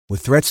With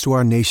threats to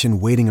our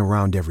nation waiting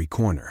around every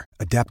corner,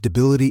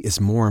 adaptability is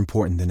more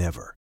important than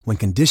ever. When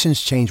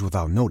conditions change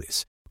without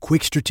notice,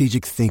 quick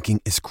strategic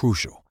thinking is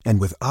crucial.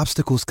 And with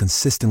obstacles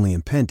consistently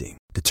impending,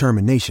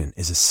 determination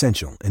is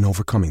essential in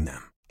overcoming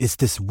them. It's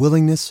this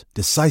willingness,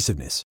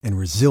 decisiveness, and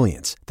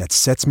resilience that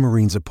sets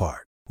Marines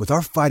apart. With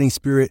our fighting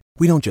spirit,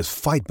 we don't just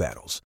fight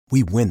battles,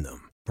 we win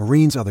them.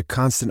 Marines are the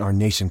constant our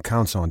nation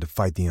counts on to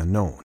fight the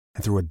unknown.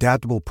 And through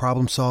adaptable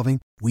problem solving,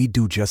 we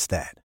do just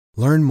that.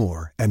 Learn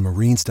more at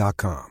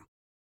marines.com.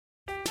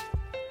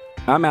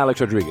 I'm Alex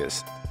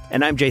Rodriguez.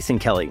 And I'm Jason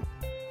Kelly.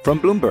 From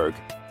Bloomberg,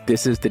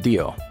 this is The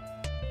Deal.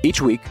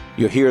 Each week,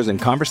 you'll hear us in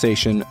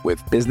conversation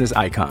with business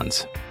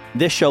icons.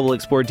 This show will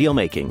explore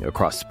deal-making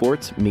across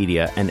sports,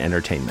 media, and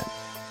entertainment.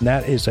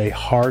 That is a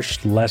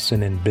harsh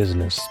lesson in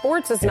business.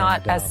 Sports is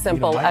not as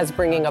simple as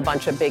bringing a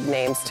bunch of big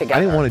names together. I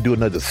didn't want to do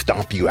another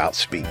stomp you out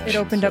speech. It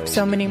opened up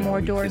so many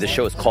more doors. The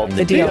show is called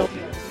The Deal.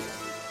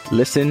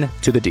 Listen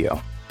to The Deal.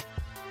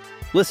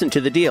 Listen to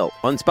The Deal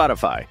on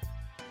Spotify.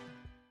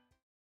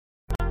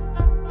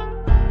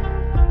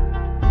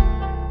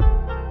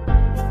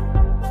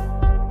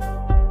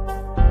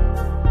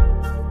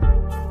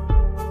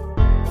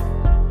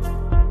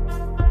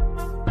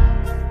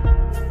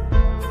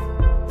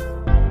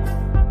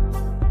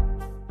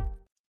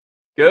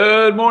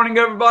 Good morning,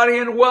 everybody,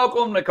 and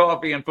welcome to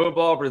Coffee and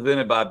Football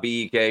presented by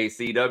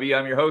BKCW.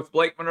 I'm your host,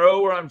 Blake Monroe,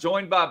 where I'm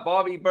joined by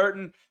Bobby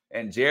Burton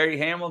and Jerry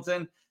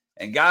Hamilton.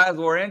 And guys,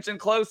 we're inching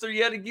closer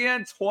yet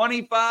again,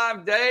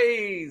 25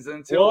 days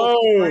until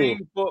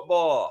spring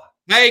football.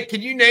 Hey,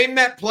 can you name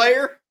that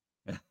player?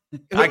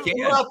 I can.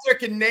 Who out there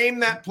can name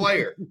that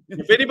player?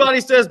 If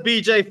anybody says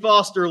BJ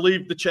Foster,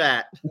 leave the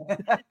chat.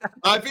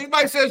 If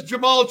anybody says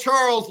Jamal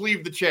Charles,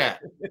 leave the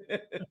chat.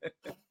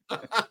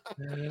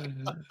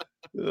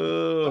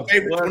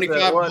 Favorite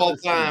 25 of all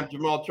time,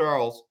 Jamal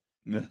Charles.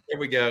 There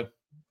we go.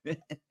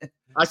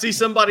 I see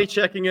somebody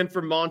checking in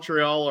from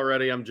Montreal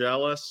already. I'm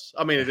jealous.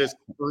 I mean, it is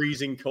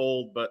freezing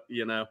cold, but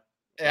you know.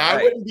 Yeah,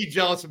 I wouldn't be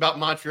jealous about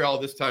Montreal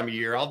this time of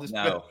year. I'll just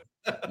not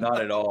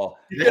at all.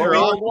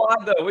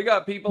 Though. We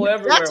got people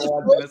everywhere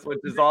watching this, which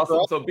is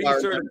awesome. So be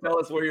sure to tell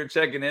us where you're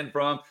checking in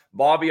from.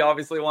 Bobby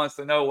obviously wants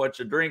to know what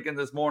you're drinking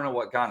this morning,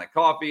 what kind of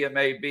coffee it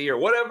may be, or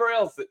whatever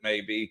else it may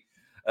be.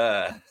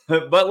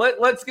 But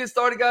let's get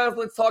started, guys.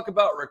 Let's talk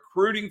about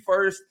recruiting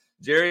first.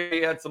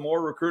 Jerry had some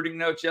more recruiting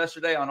notes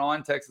yesterday on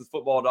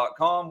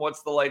ontexasfootball.com.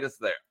 What's the latest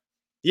there?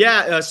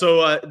 Yeah,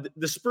 so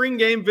the spring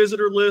game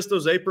visitor list,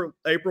 those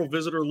April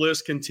visitor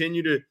lists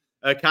continue to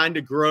kind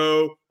of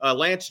grow.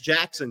 Lance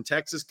Jackson,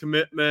 Texas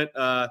commitment,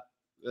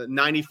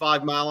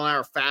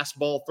 95-mile-an-hour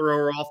fastball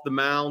thrower off the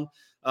mound.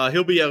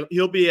 He'll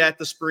be at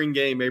the spring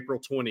game April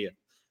 20th.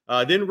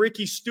 Then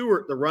Ricky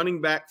Stewart, the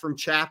running back from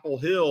Chapel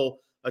Hill,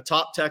 a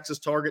top Texas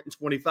target in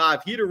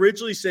 25. He had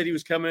originally said he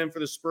was coming in for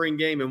the spring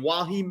game, and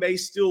while he may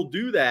still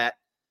do that,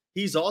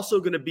 he's also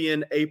going to be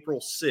in April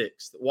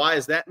 6th. Why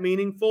is that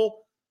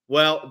meaningful?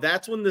 Well,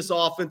 that's when this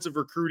offensive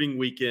recruiting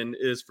weekend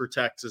is for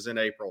Texas in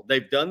April.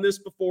 They've done this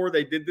before.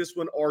 They did this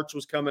when Arch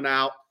was coming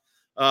out.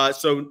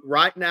 So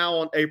right now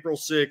on April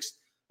 6th,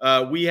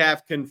 we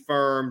have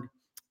confirmed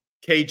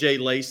KJ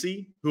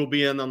Lacey, who will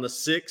be in on the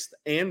 6th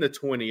and the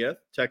 20th,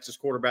 Texas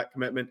quarterback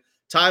commitment,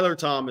 Tyler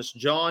Thomas,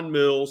 John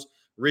Mills,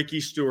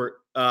 Ricky Stewart,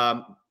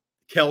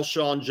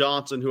 Kelshawn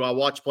Johnson, who I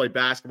watched play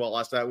basketball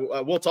last night.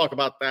 We'll talk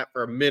about that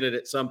for a minute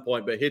at some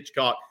point, but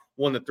Hitchcock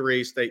won the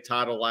 3A state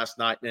title last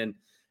night, and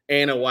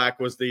Anahuac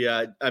was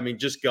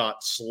just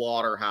got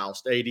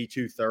slaughterhoused,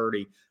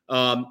 82-30.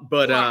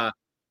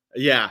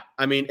 Yeah,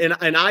 I mean,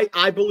 and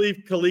I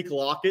believe Kalik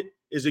Lockett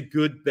is a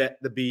good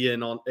bet to be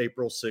in on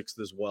April 6th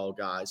as well,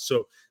 guys.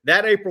 So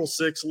that April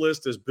 6th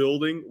list is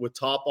building with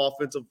top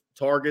offensive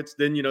targets.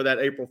 Then, that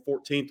April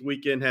 14th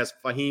weekend has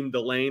Fahim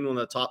Delane, one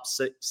of the top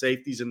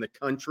safeties in the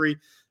country.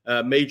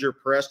 Major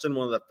Preston,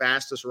 one of the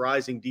fastest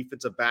rising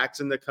defensive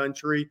backs in the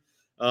country,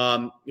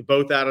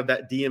 both out of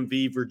that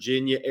DMV,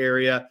 Virginia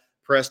area.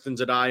 Preston's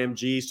at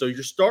IMG. So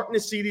you're starting to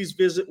see these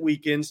visit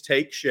weekends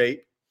take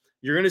shape.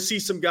 You're going to see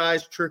some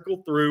guys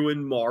trickle through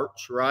in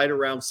March, right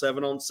around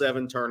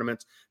 7-on-7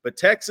 tournaments. But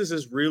Texas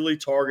is really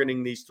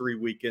targeting these 3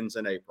 weekends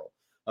in April.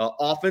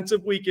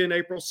 Offensive weekend,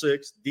 April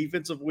 6th.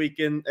 Defensive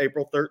weekend,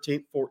 April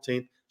 13th,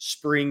 14th.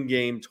 Spring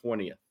game,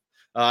 20th.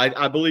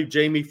 I believe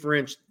Jamie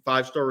French,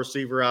 5-star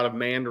receiver out of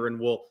Mandarin,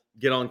 will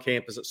get on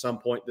campus at some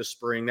point this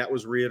spring. That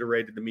was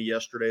reiterated to me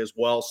yesterday as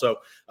well. So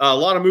a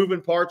lot of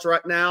moving parts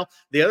right now.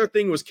 The other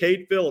thing was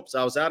Cade Phillips.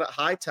 I was out at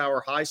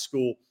Hightower High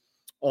School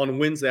on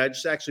Wednesday. I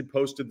just actually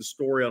posted the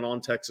story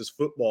on Texas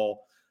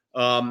Football.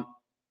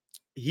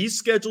 He's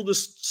scheduled to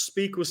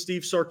speak with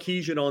Steve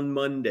Sarkisian on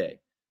Monday.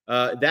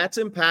 That's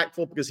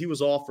impactful because he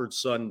was offered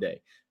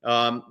Sunday.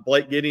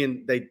 Blake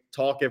Gideon, they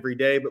talk every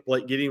day, but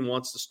Blake Gideon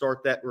wants to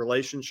start that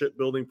relationship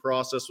building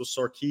process with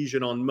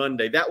Sarkisian on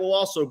Monday. That will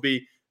also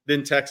be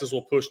then Texas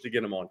will push to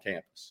get him on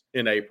campus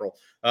in April.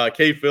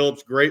 Cade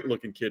Phillips, great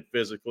looking kid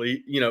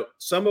physically.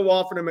 Some have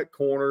offered him at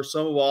corner,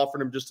 some have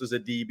offered him just as a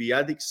DB.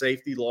 I think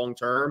safety long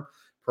term,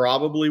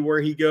 probably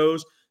where he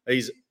goes.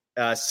 He's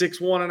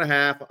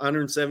 6'1.5",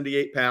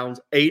 178 pounds,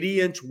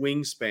 80-inch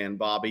wingspan,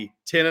 Bobby,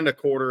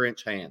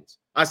 10.25-inch hands.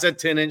 I said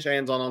 10-inch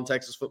hands on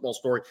Texas Football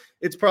Story.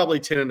 It's probably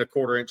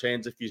 10.25-inch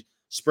hands if you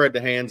spread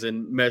the hands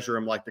and measure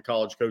them like the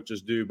college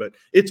coaches do, but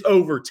it's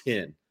over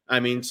 10. I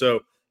mean, so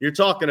you're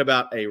talking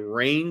about a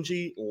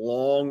rangy,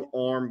 long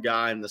arm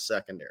guy in the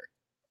secondary.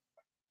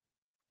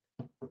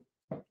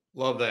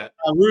 Love that.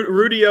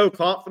 Rudy O,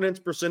 confidence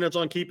percentage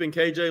on keeping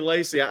KJ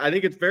Lacey. I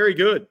think it's very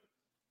good.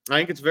 I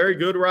think it's very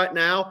good right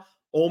now.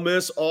 Ole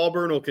Miss,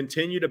 Auburn will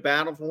continue to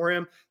battle for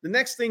him. The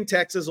next thing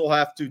Texas will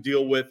have to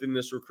deal with in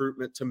this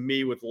recruitment, to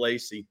me, with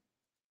Lacey,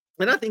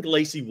 and I think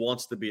Lacey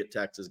wants to be at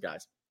Texas,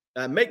 guys.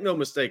 Make no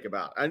mistake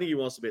about it. I think he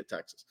wants to be at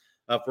Texas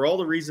for all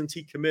the reasons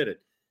he committed.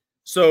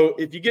 So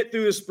if you get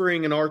through the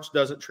spring and Arch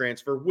doesn't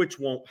transfer, which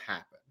won't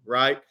happen,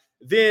 right?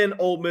 Then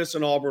Ole Miss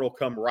and Auburn will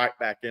come right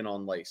back in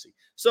on Lacey.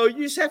 So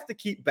you just have to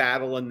keep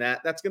battling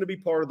that. That's going to be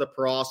part of the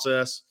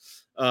process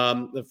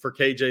for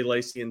KJ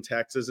Lacey in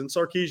Texas. And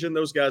Sarkisian,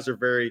 those guys are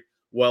very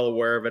well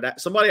aware of it.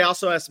 Somebody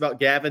also asked about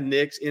Gavin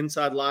Nix,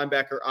 inside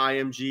linebacker,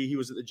 IMG. He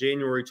was at the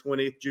January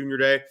 20th Junior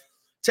Day.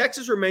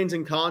 Texas remains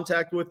in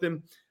contact with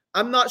him.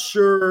 I'm not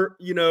sure,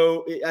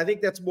 I think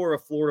that's more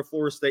of a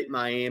Florida State,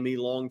 Miami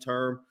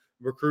long-term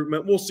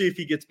recruitment. We'll see if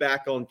he gets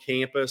back on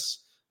campus.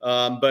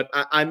 But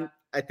I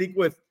think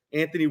with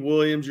Anthony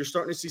Williams, you're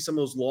starting to see some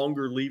of those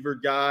longer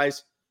levered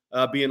guys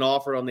being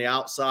offered on the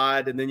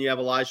outside. And then you have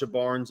Elijah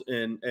Barnes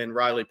and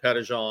Riley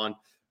Pettijohn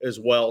as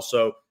well.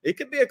 So it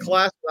could be a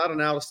class without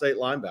an out-of-state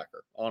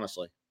linebacker,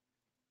 honestly.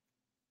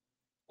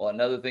 Well,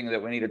 another thing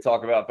that we need to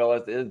talk about,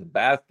 fellas, is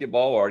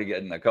basketball. We're already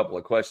getting a couple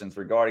of questions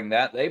regarding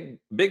that.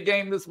 Big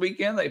game this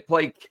weekend. They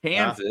play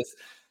Kansas.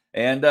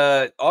 Yeah.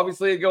 And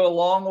obviously, it go a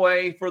long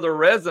way for the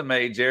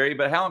resume, Jerry.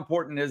 But how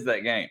important is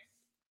that game?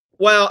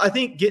 Well, I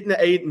think getting to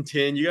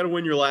 8-10, you got to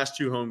win your last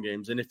two home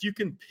games. And if you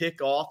can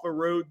pick off a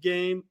road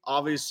game,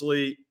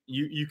 obviously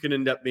you can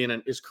end up being,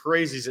 as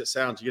crazy as it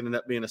sounds, you can end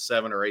up being a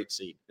 7 or 8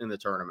 seed in the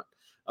tournament.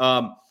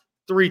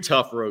 3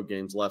 tough road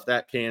games left: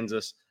 at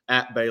Kansas,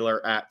 at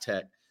Baylor, at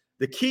Tech.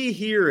 The key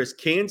here is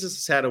Kansas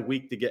has had a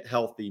week to get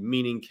healthy,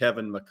 meaning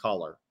Kevin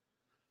McCullough.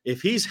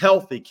 If he's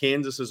healthy,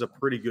 Kansas is a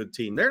pretty good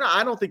team.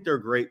 I don't think they're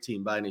a great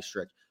team by any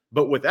stretch.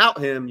 But without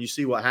him, you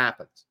see what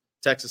happens.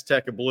 Texas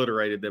Tech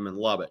obliterated them in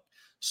Lubbock.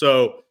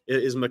 So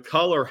is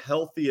McCullough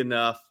healthy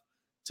enough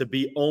to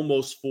be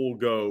almost full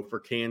go for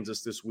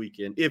Kansas this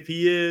weekend? If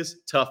he is,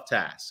 tough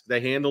task.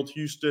 They handled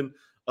Houston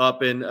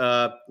up in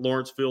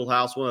Lawrence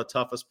Fieldhouse, one of the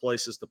toughest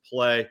places to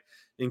play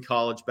in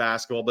college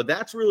basketball. But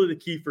that's really the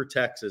key for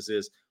Texas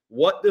is,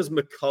 what does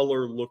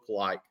McCullough look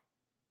like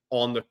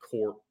on the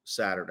court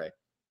Saturday?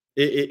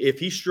 If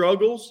he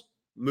struggles,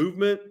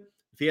 movement,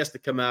 if he has to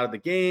come out of the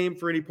game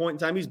for any point in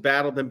time, he's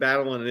been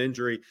battling an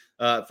injury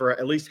for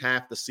at least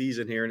half the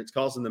season here, and it's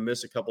causing him to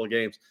miss a couple of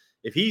games.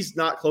 If he's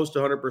not close to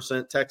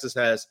 100%, Texas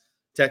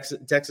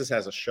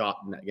has a shot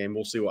in that game.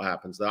 We'll see what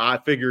happens. I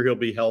figure he'll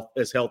be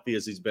as healthy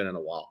as he's been in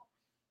a while.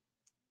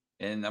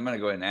 And I'm going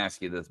to go ahead and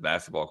ask you this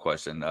basketball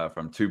question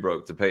from Two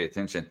Broke to pay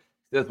attention.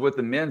 With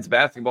the men's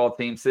basketball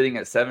team sitting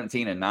at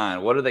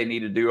 17-9, what do they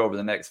need to do over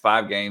the next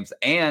 5 games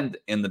and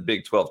in the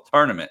Big 12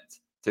 tournament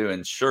to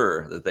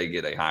ensure that they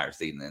get a higher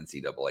seed in the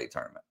NCAA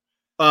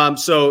tournament?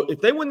 So if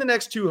they win the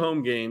next 2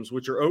 home games,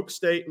 which are Oak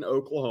State and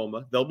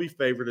Oklahoma, they'll be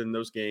favored in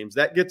those games.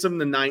 That gets them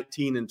to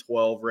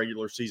 19-12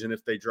 regular season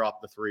if they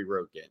drop the 3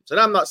 road games. And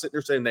I'm not sitting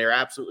there saying they're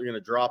absolutely going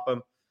to drop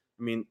them.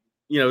 I mean,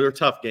 they're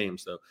tough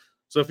games, though.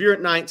 So if you're at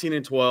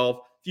 19-12,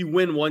 if you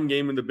win 1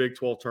 game in the Big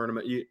 12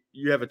 tournament,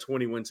 you have a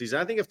 20-win season.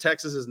 I think if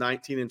Texas is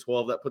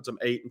 19-12, that puts them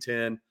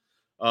 8-10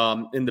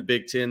 in the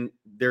Big 10.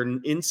 Their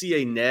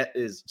NCAA net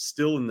is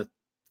still in the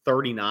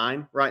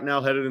 39 right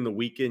now, headed in the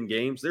weekend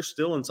games. They're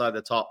still inside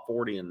the top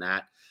 40 in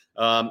that.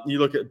 You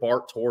look at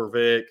Bart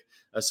Torvik,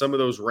 some of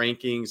those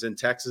rankings, and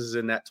Texas is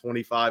in that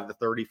 25 to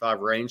 35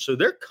 range. So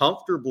they're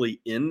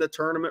comfortably in the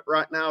tournament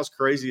right now, as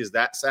crazy as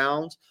that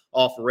sounds.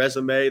 Off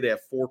resume, they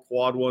have 4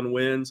 quad 1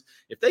 wins.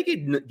 If they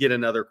could get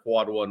another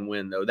quad 1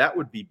 win, though, that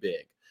would be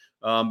big.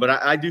 But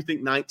I do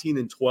think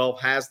 19-12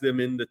 has them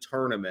in the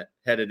tournament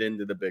headed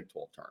into the Big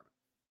 12 tournament.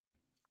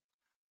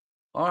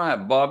 All right,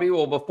 Bobby.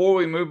 Well, before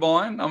we move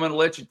on, I'm going to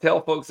let you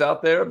tell folks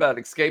out there about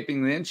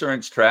escaping the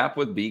insurance trap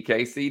with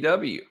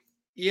BKCW.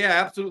 Yeah,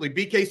 absolutely.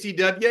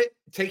 BKCW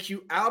takes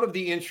you out of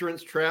the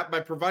insurance trap by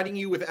providing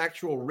you with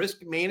actual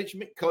risk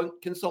management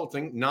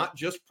consulting, not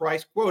just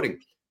price quoting.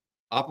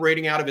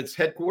 Operating out of its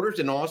headquarters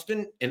in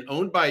Austin and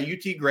owned by a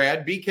UT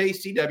grad,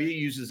 BKCW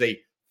uses a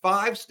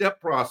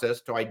 5-step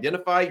process to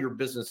identify your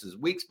business's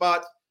weak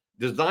spots,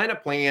 design a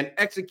plan,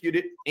 execute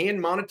it, and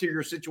monitor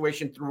your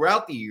situation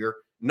throughout the year,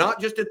 not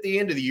just at the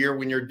end of the year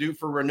when you're due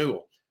for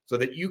renewal, so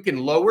that you can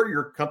lower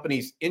your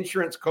company's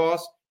insurance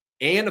costs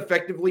and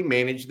effectively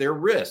manage their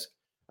risk.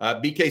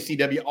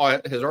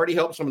 BKCW has already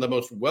helped some of the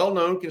most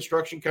well-known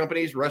construction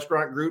companies,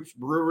 restaurant groups,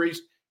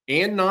 breweries,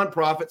 and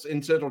nonprofits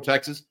in Central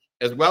Texas,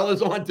 as well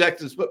as on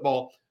Texas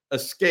football,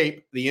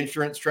 escape the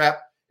insurance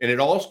trap. And it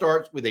all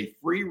starts with a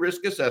free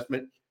risk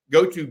assessment.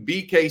 Go to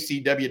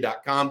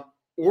bkcw.com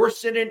or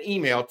send an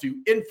email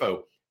to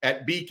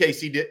at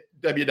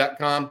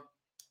bkcw.com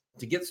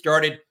to get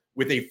started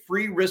with a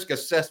free risk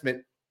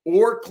assessment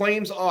or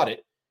claims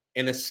audit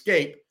and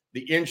escape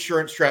the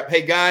insurance trap.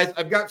 Hey, guys,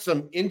 I've got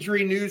some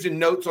injury news and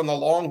notes on the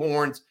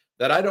Longhorns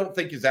that I don't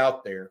think is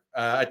out there.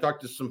 I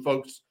talked to some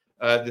folks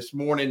this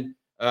morning.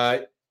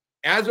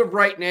 As of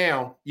right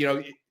now,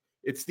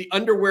 it's the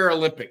underwear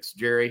Olympics,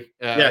 Jerry.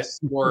 Yes.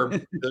 For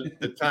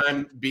the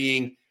time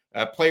being,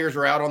 players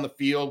are out on the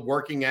field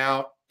working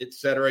out, et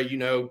cetera.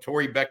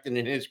 Torrey Beckton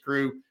and his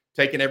crew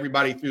taking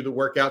everybody through the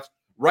workouts.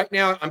 Right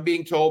now, I'm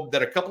being told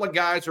that a couple of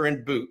guys are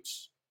in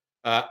boots.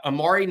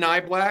 Amari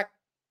Nyblack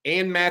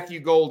and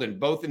Matthew Golden,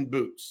 both in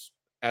boots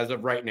as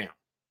of right now.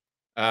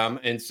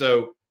 And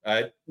so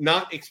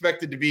not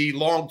expected to be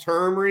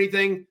long-term or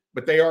anything,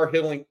 but they are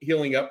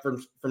healing up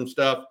from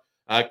stuff.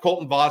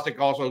 Colton Vosick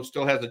also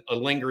still has a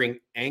lingering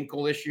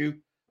ankle issue,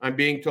 I'm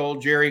being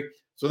told, Jerry.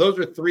 So those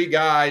are three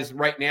guys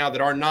right now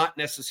that are not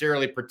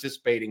necessarily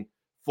participating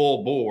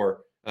full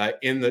bore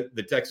in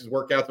the Texas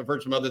workouts. I've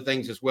heard some other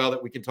things as well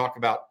that we can talk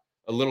about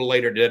a little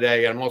later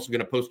today. I'm also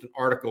going to post an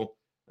article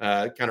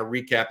kind of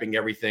recapping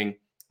everything,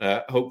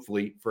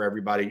 hopefully for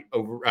everybody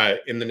over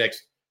in the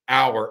next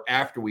hour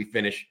after we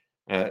finish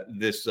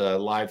this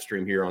live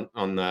stream here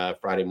on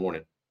Friday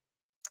morning.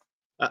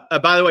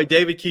 By the way,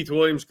 David Keith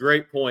Williams,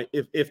 great point.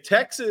 If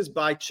Texas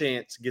by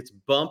chance gets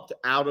bumped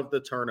out of the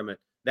tournament,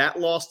 that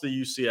loss to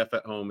UCF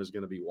at home is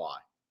going to be why.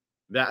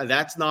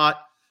 That's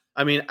not.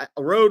 I mean,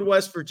 road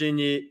West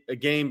Virginia, a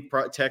game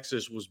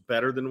Texas was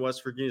better than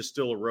West Virginia,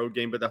 still a road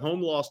game, but the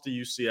home loss to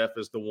UCF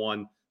is the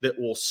one that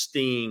will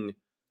sting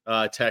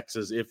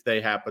Texas if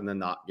they happen to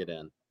not get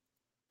in.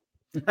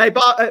 Hey,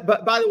 but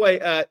by the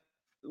way,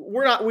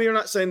 we are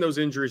not saying those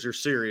injuries are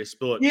serious,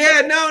 but look.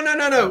 Yeah,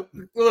 no.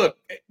 Look,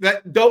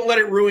 don't let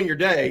it ruin your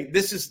day.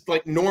 This is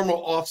like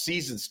normal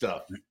off-season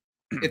stuff.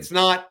 It's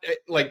not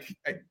like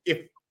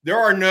if there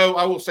are no,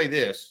 I will say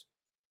this,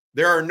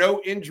 there are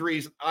no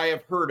injuries I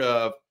have heard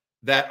of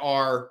that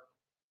are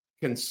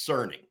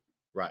concerning.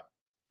 Right.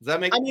 Does that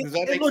make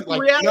sense? Look,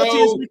 Like,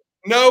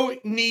 no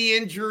knee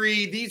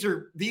injury. These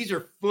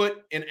are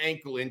foot and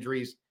ankle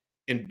injuries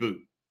in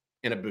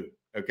a boot.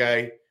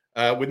 Okay.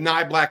 With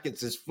Nyblack,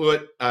 it's his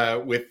foot.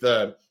 With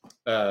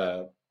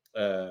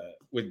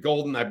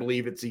Golden, I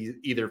believe it's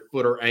either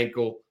foot or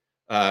ankle.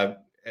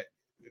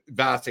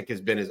 Vosick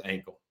has been his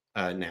ankle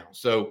now.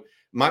 So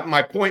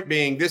my point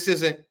being, this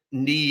isn't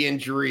knee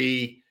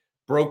injury,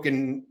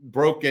 broken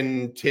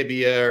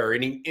tibia or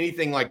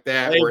anything like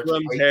that.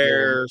 Labrum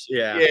tears,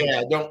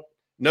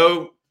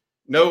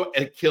 no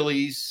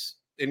Achilles,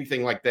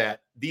 anything like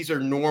that. These are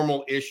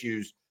normal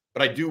issues.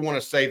 But I do want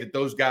to say that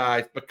those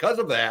guys, because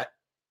of that,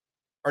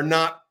 are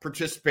not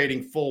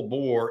participating full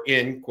bore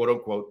in quote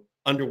unquote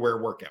underwear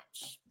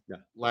workouts. Yeah.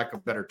 Lack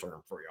of better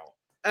term for y'all.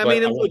 I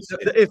mean,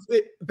 if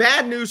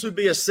bad news would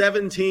be a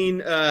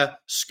 17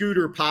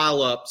 scooter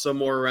pileup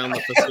somewhere around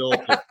the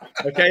facility.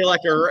 Okay, like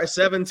a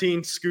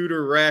 17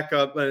 scooter wreck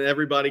up and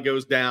everybody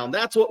goes down.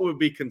 That's what would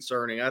be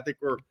concerning. I think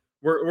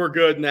we're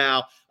good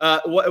now.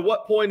 At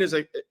what point is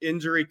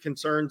injury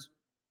concerns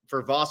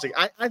for Vosick?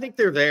 I think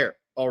they're there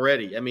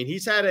already. I mean,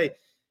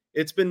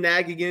 it's been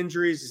nagging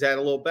injuries. He's had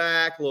a little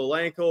back, a little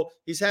ankle.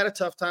 He's had a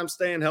tough time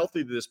staying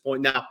healthy to this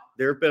point. Now,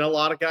 there have been a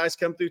lot of guys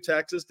come through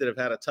Texas that have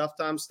had a tough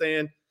time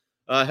staying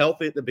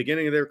healthy at the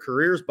beginning of their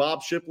careers.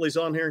 Bob Shipley's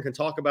on here and can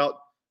talk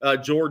about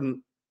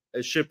Jordan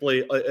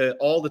Shipley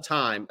all the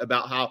time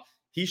about how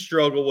he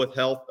struggled with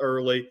health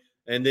early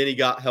and then he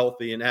got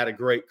healthy and had a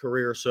great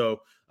career.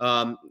 So,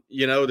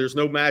 there's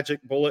no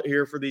magic bullet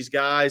here for these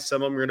guys.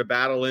 Some of them are going to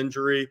battle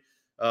injury.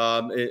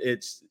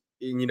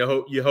 You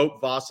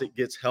hope Vosick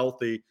gets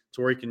healthy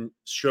to where he can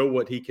show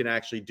what he can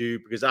actually do,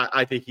 because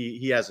I think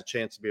he has a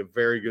chance to be a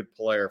very good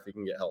player if he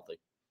can get healthy.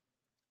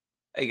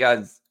 Hey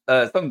guys,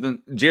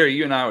 something, Jerry,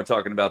 you and I were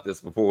talking about this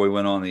before we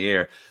went on the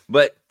air,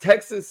 but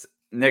Texas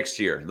next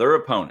year, their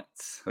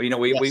opponents,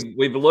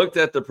 we've looked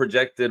at the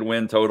projected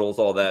win totals,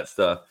 all that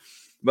stuff,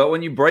 but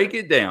when you break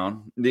it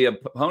down, the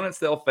opponents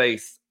they'll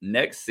face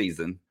next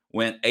season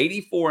went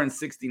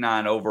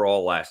 84-69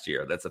 overall last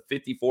year. That's a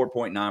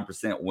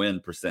 54.9%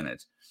 win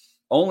percentage.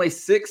 Only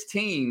 6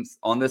 teams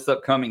on this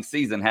upcoming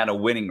season had a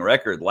winning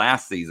record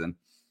last season,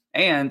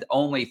 and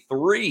only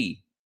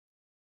 3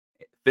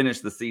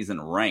 finished the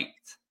season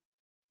ranked.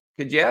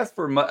 Could you ask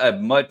for a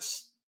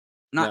much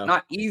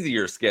not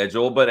easier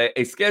schedule, but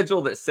a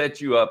schedule that sets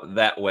you up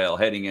that well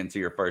heading into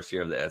your first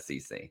year of the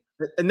SEC?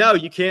 No,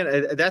 you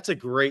can't. That's a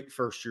great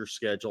first-year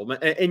schedule.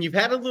 And you've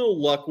had a little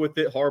luck with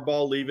it,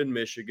 Harbaugh leaving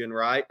Michigan,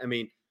 right? I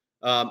mean,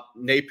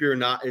 Napier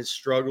is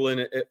struggling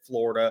at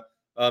Florida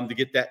to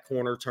get that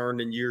corner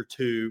turned in year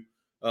 2.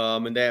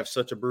 And they have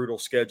such a brutal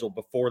schedule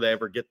before they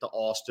ever get to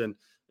Austin.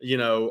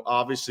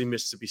 Obviously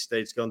Mississippi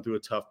State's gone through a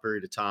tough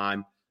period of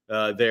time.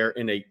 They're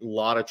in a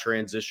lot of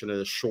transition in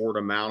a short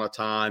amount of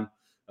time.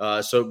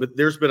 But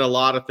there's been a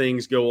lot of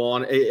things go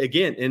on.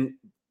 Again, in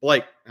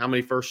Blake, how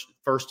many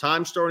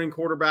first-time starting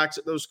quarterbacks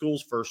at those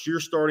schools, first-year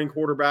starting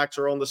quarterbacks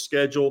are on the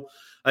schedule?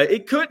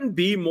 It couldn't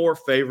be more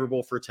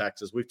favorable for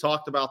Texas. We've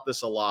talked about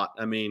this a lot.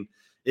 I mean,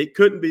 it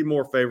couldn't be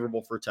more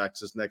favorable for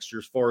Texas next year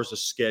as far as the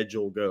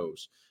schedule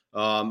goes.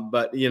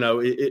 But,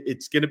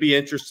 it's going to be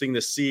interesting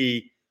to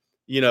see,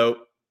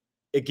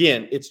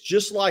 again, it's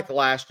just like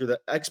last year. The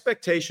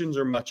expectations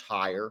are much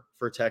higher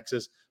for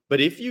Texas. But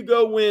if you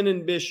go win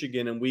in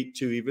Michigan in week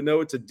 2, even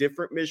though it's a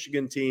different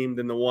Michigan team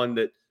than the one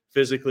that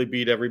physically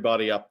beat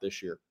everybody up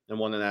this year and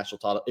won the national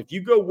title, if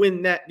you go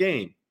win that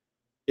game,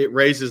 it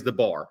raises the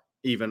bar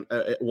even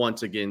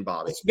once again,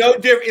 Bobby.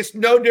 It's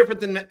no different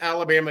than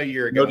Alabama a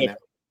year ago.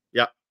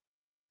 Yeah.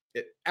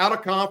 Out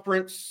of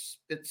conference,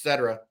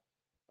 etc.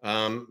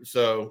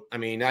 So, I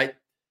mean, I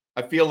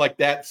feel like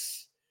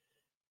that's,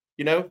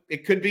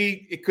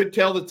 it could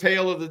tell the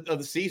tale of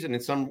the season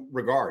in some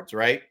regards,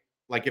 right?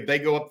 Like if they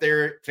go up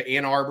there to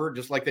Ann Arbor,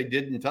 just like they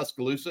did in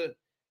Tuscaloosa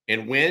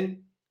and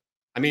win.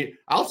 I mean,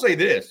 I'll say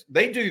this,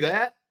 they do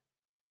that.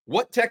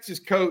 What Texas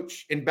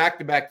coach in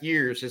back-to-back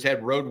years has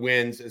had road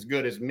wins as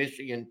good as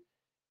Michigan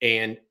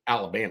and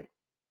Alabama?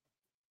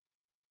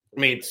 I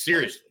mean,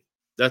 seriously.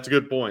 That's a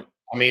good point.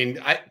 I mean,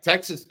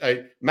 Texas,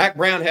 Mac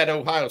Brown had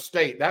Ohio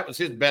State. That was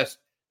his best.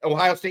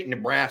 Ohio State and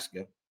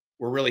Nebraska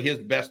were really his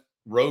best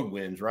road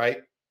wins,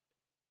 right?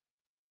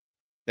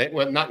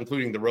 Well, not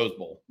including the Rose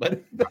Bowl,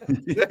 but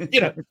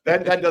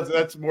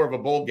that's more of a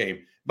bowl game.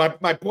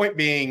 My point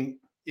being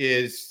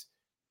is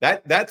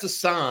that's a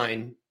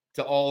sign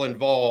to all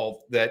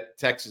involved that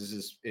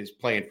Texas is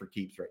playing for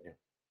keeps right now.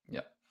 Yeah.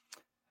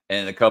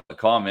 And a couple of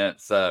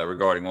comments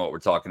regarding what we're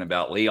talking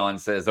about. Leon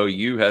says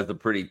OU has a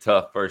pretty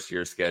tough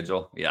first-year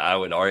schedule. Yeah, I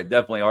would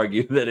definitely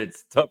argue that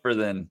it's tougher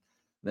than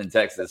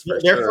Texas. For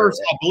sure.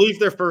 I believe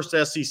their first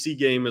SEC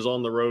game is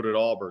on the road at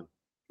Auburn.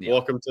 Yeah.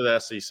 Welcome to the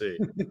SEC.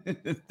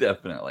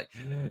 Definitely.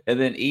 And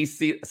then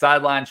East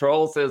Sideline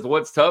Troll says,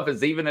 what's tough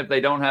is even if they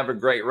don't have a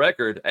great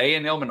record,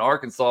 A&M and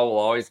Arkansas will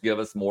always give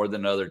us more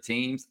than other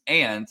teams,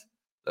 and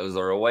those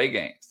are away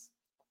games.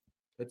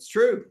 That's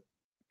true.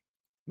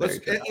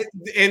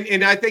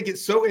 And I think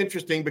it's so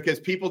interesting because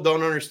people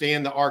don't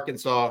understand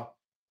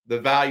the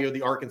value of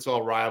the Arkansas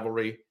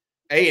rivalry.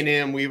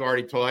 A&M, we've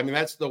already told. I mean,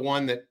 that's the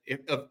one that,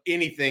 of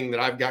anything that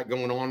I've got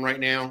going on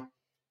right now,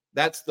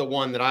 that's the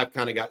one that I've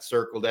kind of got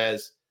circled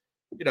as,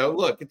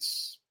 look,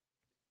 it's,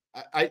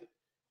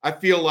 I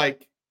feel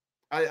like,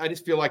 I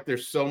just feel like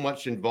there's so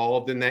much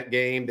involved in that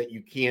game that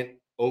you can't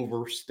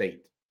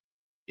overstate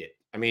it.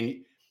 I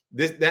mean,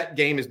 that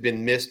game has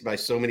been missed by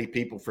so many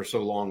people for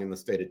so long in the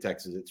state of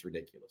Texas. It's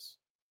ridiculous.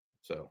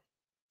 So.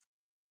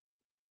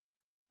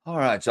 All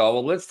right, y'all.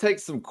 Well, let's take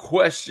some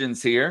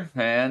questions here.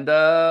 And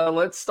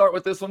let's start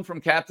with this one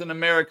from Captain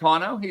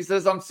Americano. He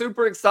says, I'm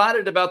super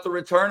excited about the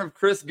return of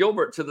Chris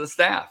Gilbert to the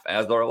staff,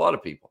 as are a lot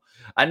of people.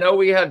 I know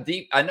he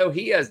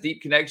has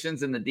deep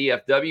connections in the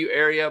DFW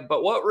area,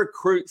 but what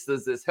recruits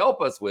does this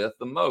help us with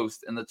the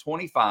most in the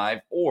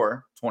 25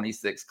 or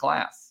 26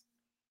 class?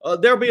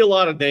 There'll be a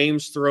lot of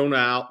names thrown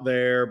out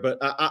there, but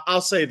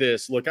I'll say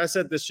this. Look, I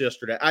said this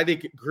yesterday. I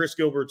think Chris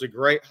Gilbert's a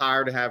great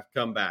hire to have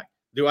come back.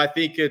 Do I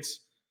think it's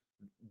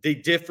the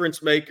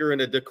difference maker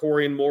in a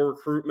Decorian Moore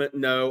recruitment?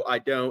 No, I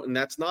don't. And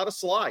that's not a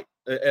slight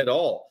at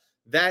all.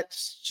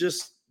 That's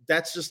just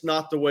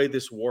not the way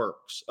this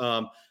works.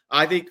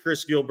 I think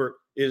Chris Gilbert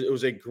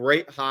was a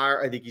great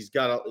hire. I think he's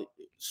got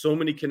so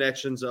many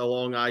connections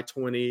along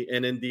I-20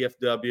 and in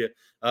DFW.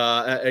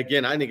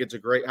 Again, I think it's a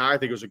great hire. I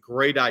think it was a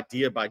great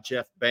idea by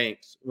Jeff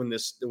Banks when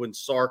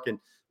Sarkin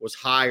was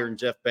hired and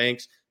Jeff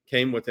Banks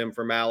came with him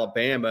from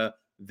Alabama,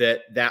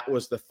 that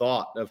was the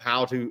thought of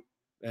how to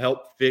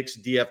help fix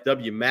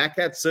DFW. Mac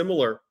had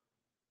similar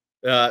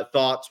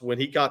thoughts when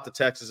he got to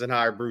Texas and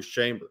hired Bruce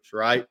Chambers,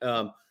 right?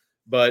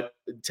 But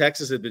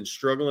Texas had been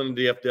struggling in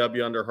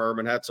DFW under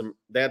Herman.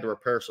 They had to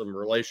repair some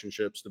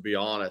relationships, to be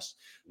honest.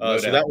 So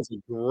that was a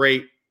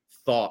great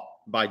thought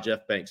by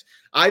Jeff Banks.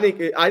 I think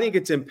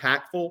it's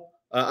impactful.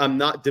 I'm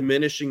not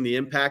diminishing the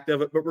impact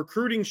of it, but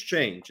recruiting's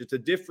changed. It's a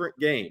different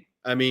game.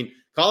 I mean,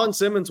 Colin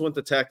Simmons went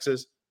to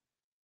Texas,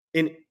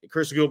 and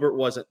Chris Gilbert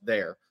wasn't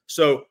there.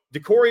 So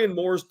Decorian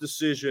Moore's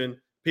decision,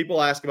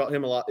 people ask about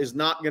him a lot, is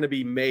not going to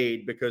be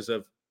made because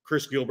of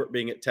Chris Gilbert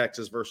being at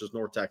Texas versus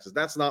North Texas.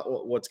 That's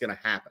not what's going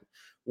to happen.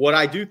 What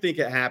I do think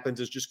it happens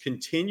is just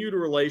continued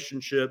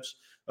relationships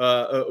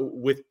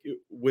with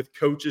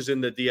coaches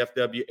in the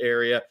DFW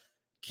area,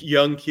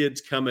 young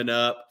kids coming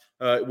up.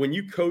 When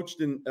you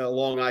coached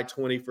along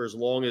I-20 for as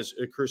long as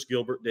Chris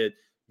Gilbert did,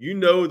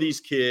 these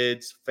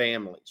kids'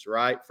 families,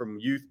 right? From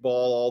youth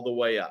ball all the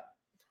way up.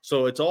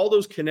 So it's all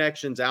those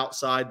connections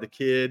outside the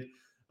kid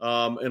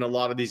in a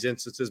lot of these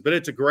instances. But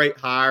it's a great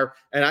hire.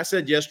 And I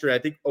said yesterday, I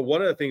think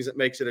one of the things that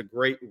makes it a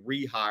great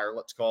rehire,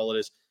 let's call it,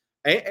 is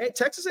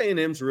Texas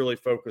A&M's really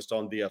focused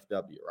on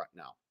DFW right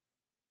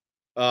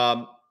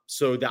now.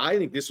 So I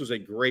think this was a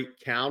great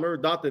counter.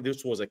 Not that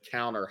this was a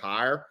counter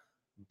hire,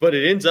 but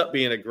it ends up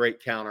being a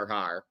great counter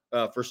hire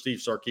for Steve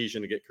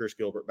Sarkisian to get Chris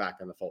Gilbert back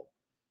in the fold.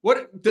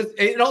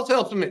 It also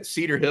helps him at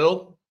Cedar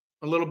Hill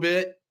a little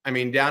bit. I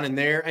mean, down in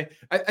there,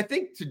 I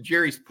think to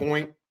Jerry's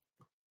point,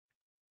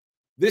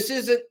 this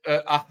isn't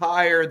a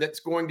hire that's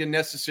going to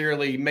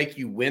necessarily make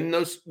you win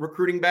those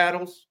recruiting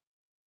battles.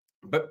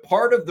 But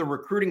part of the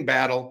recruiting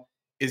battle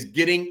is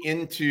getting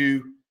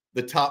into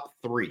the top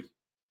 3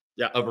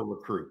 of a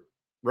recruit,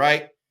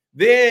 right?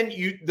 Then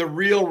the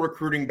real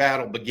recruiting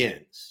battle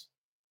begins.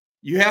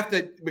 You have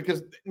to,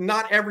 because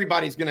not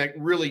everybody's going to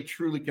really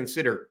truly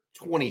consider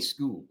 20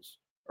 schools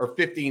or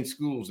 15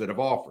 schools that have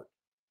offered.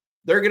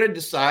 They're going to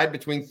decide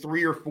between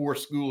 3 or 4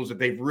 schools that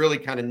they've really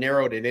kind of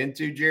narrowed it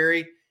into,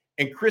 Jerry.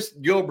 And Chris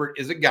Gilbert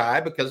is a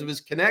guy, because of his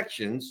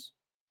connections,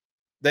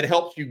 that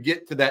helps you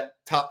get to that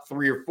top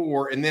 3 or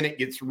 4, and then it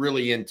gets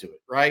really into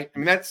it, right? I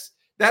mean, that's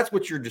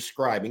what you're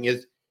describing.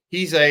 Is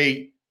he's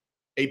a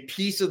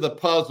piece of the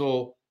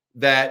puzzle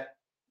that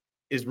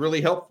is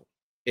really helpful.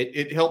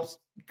 It helps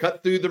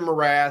cut through the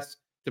morass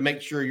to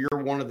make sure you're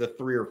one of the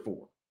 3 or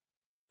 4.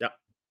 Yep,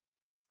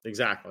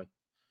 exactly.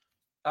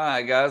 All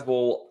right, guys.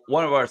 Well,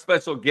 one of our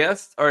special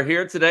guests are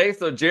here today.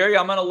 So, Jerry,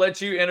 I'm going to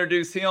let you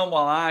introduce him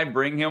while I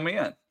bring him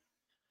in.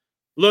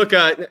 Look,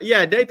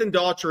 Nathan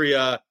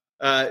Daughtry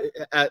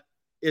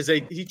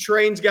he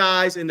trains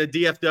guys in the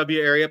DFW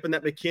area, up in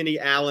that McKinney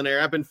Allen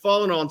area. I've been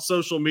following on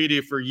social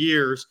media for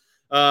years.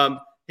 I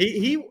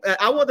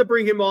want to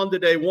bring him on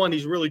today. One,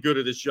 he's really good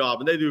at his job,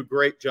 and they do a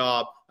great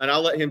job. And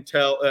I'll let him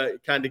tell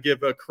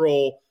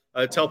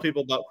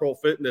people about Kroll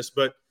Fitness.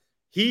 But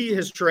he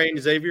has trained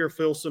Xavier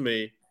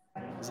Filsaime,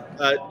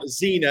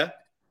 Zena,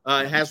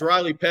 has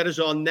Riley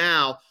Pettijohn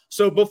now.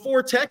 So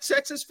before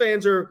Texas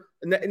fans are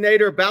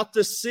about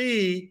to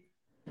see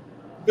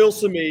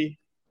Filsaime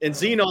and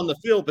Zena on the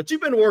field, but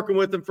you've been working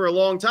with them for a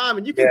long time,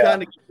 and you can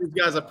kind of give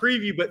these guys a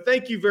preview. But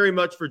thank you very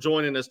much for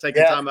joining us,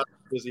 taking time out of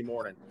a busy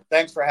morning.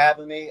 Thanks for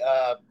having me.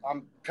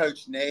 I'm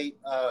Coach Nate.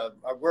 I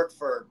work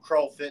for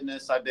Kroll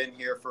Fitness. I've been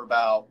here for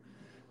about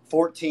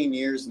 14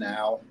 years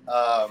now,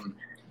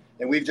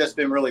 and we've just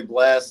been really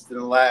blessed in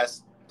the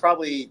last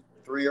probably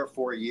 3 or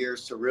 4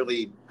 years to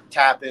really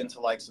tap into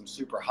like some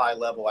super high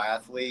level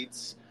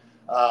athletes.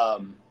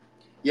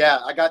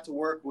 I got to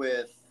work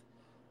with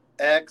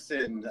X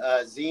and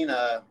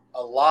Zena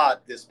a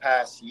lot this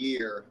past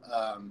year.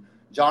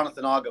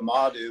 Jonathan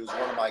Agamadu is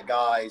one of my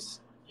guys.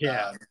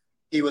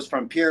 He was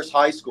from Pierce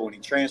High School and he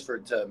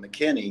transferred to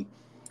McKinney,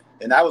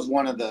 and that was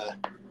one of the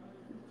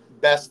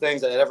best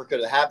things that ever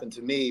could have happened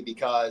to me,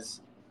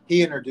 because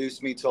he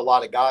introduced me to a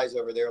lot of guys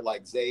over there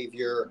like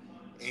Xavier,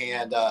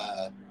 and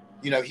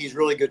he's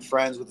really good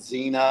friends with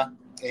Zena.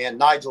 And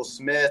Nigel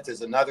Smith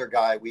is another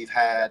guy we've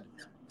had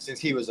since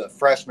he was a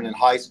freshman in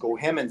high school.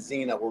 Him and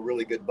Zena were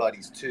really good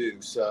buddies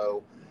too.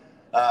 So,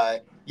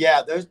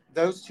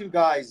 those 2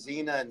 guys,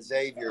 Zena and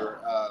Xavier,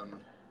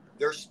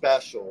 they're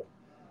special.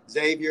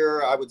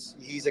 Xavier,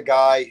 he's a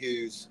guy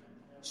who's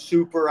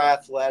super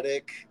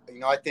athletic.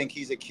 I think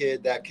he's a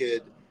kid that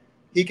could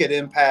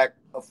impact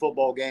a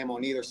football game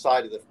on either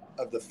side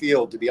of the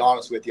field, to be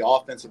honest with you,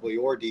 offensively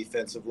or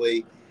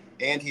defensively.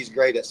 And he's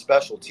great at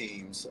special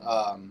teams.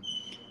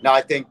 Now,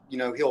 I think,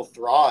 he'll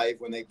thrive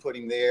when they put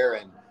him there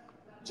and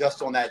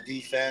just on that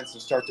defense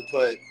and start to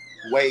put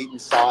weight and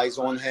size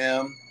on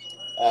him.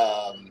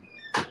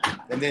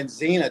 And then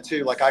Zena,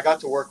 too. Like, I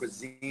got to work with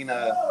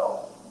Zena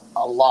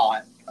a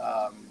lot.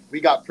 We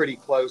got pretty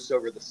close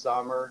over the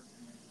summer.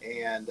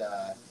 And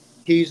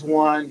he's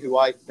one who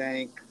I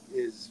think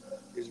is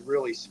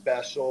really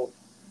special.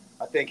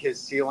 I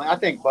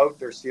think both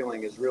their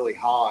ceiling is really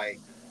high.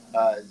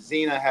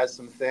 Zena has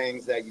some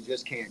things that you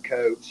just can't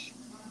coach.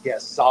 He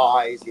has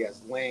size, he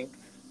has length,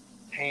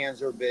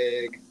 hands are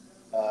big,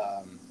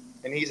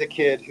 and he's a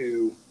kid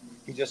who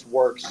he just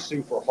works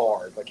super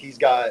hard. Like he's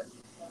got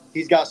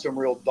some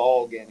real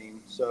dog in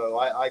him. So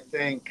I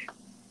think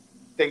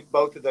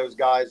both of those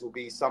guys will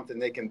be something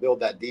they can build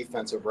that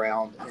defense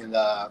around, and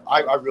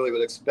I really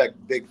would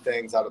expect big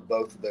things out of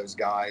both of those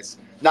guys.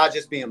 Not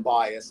just being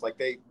biased, like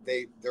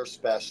they're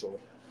special.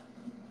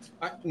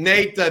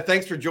 Nate,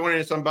 thanks for joining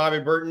us on Bobby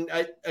Burton.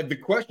 The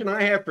question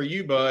I have for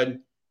you, bud.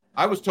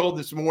 I was told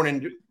this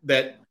morning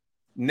that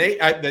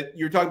that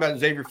you're talking about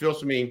Xavier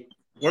Filsaime.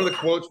 One of the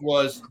quotes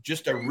was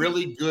just a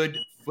really good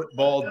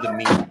football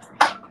demeanor,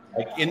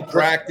 like in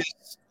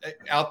practice,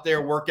 out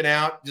there working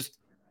out, just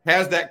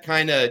has that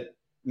kind of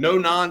no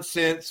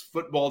nonsense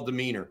football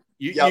demeanor.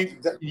 You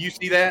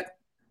see that?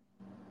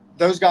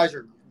 Those guys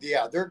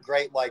they're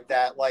great like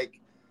that.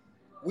 Like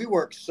we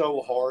work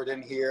so hard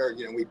in here.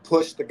 We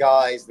push the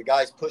guys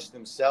push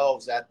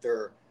themselves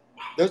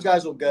those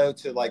guys will go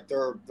to like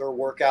their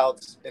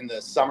workouts in the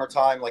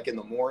summertime, like in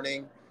the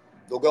morning.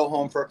 They'll go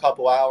home for a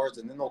couple hours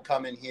and then they'll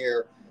come in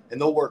here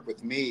and they'll work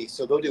with me.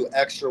 So they'll do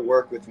extra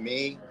work with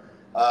me.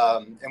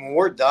 And when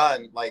we're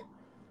done, like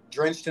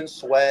drenched in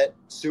sweat,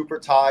 super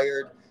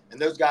tired,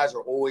 and those guys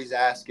are always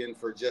asking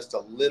for just a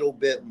little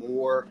bit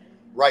more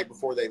right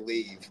before they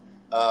leave.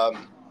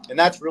 And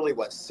that's really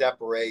what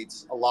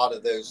separates a lot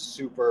of those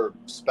super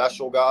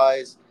special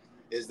guys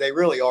is they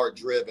really are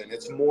driven.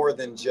 It's more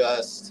than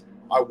just,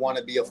 I want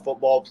to be a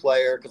football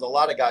player, because a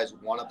lot of guys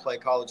want to play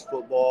college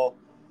football,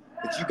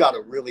 but you got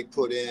to really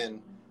put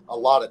in a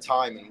lot of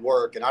time and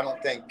work. And I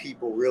don't think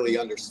people really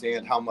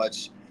understand how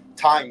much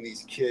time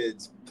these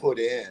kids put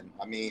in.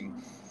 I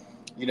mean,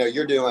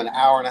 you're doing an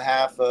hour and a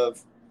half of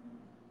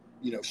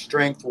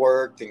strength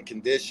work and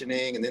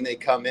conditioning, and then they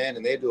come in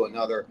and they do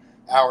another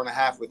hour and a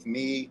half with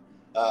me,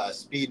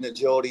 speed and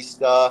agility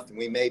stuff, and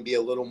we may be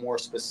a little more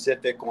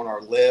specific on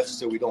our lifts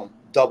so we don't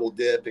double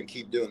dip and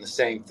keep doing the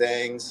same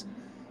things.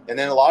 And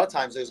then a lot of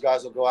times those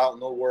guys will go out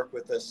and they'll work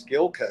with a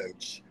skill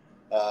coach.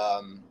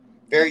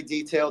 Very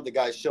detailed. The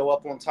guys show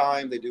up on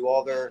time. They do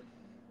all their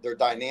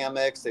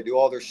dynamics. They do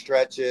all their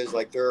stretches.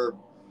 Like they're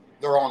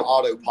on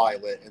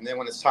autopilot. And then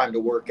when it's time to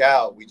work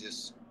out, we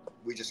just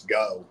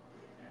go.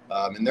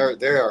 And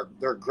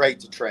they're great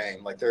to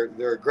train. Like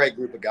they're a great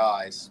group of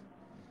guys.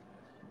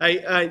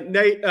 Hey,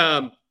 Nate,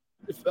 I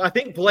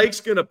think Blake's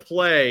going to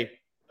play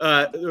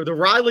the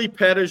Riley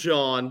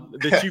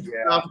Pettijohn that you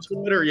put on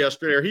Twitter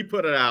yesterday, or he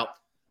put it out.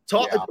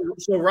 So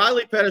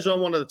Riley Pettijohn,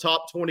 one of the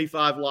top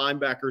 25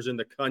 linebackers in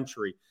the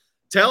country.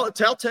 Tell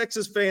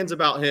Texas fans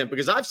about him,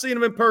 because I've seen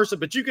him in person,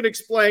 but you can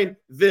explain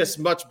this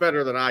much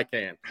better than I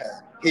can.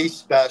 He's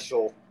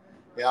special.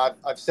 Yeah,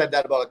 I've said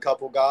that about a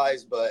couple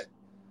guys, but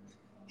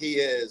he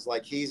is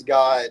like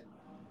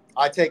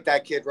I take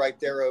that kid right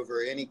there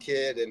over any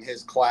kid in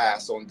his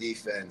class on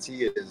defense.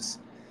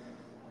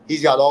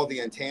 He's got all the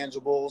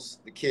intangibles.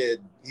 The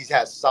kid, he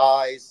has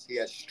size, he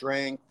has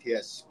strength, he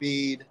has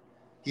speed,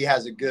 he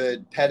has a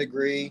good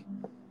pedigree.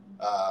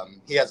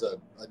 He has a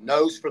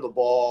nose for the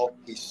ball.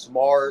 He's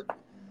smart.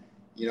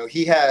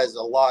 He has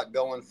a lot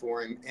going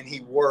for him, and he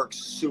works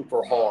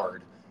super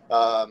hard.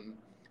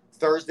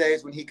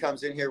 Thursdays when he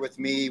comes in here with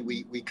me,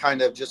 we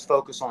kind of just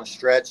focus on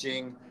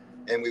stretching,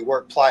 and we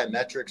work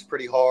plyometrics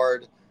pretty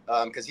hard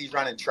because he's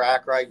running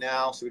track right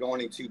now, so we don't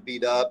want him too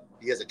beat up.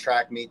 He has a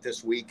track meet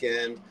this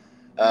weekend,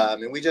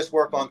 and we just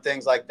work on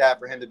things like that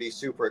for him to be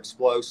super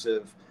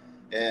explosive.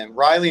 And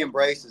Riley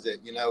embraces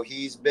it.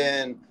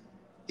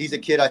 He's a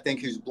kid, I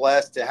think, who's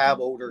blessed to have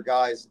older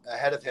guys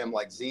ahead of him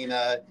like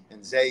Zena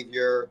and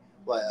Xavier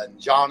and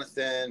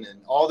Jonathan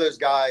and all those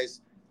guys.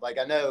 Like,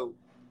 I know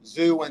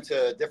Zoo went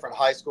to a different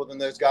high school than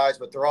those guys,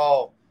 but they're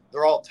all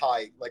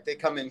tight. Like, they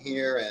come in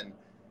here and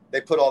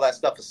they put all that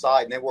stuff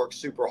aside and they work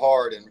super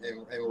hard. And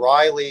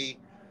Riley,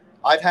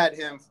 I've had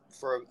him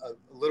for a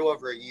little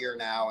over a year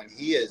now, and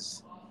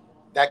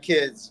that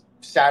kid's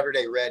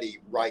Saturday ready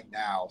right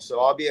now. So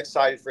I'll be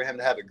excited for him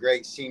to have a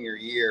great senior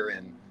year,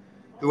 and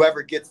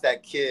whoever gets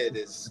that kid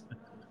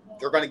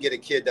they're going to get a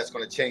kid that's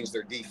going to change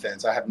their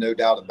defense. I have no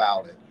doubt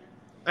about it.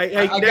 I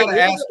got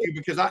to ask you,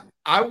 because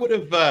I would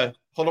have,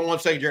 hold on one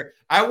second, Jared.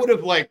 I would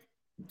have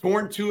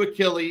torn 2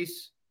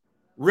 Achilles,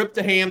 ripped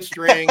a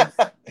hamstring,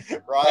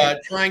 right?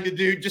 Trying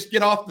to just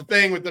get off the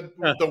thing with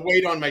the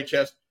weight on my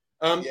chest.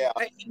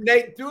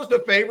 Nate, do us a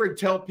favor and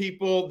tell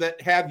people that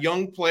have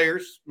young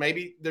players,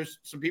 maybe there's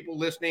some people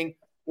listening,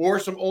 or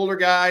some older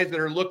guys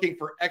that are looking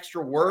for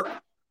extra work,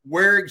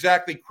 where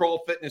exactly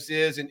Kroll Fitness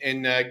is,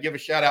 and give a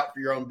shout out for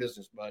your own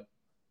business, bud.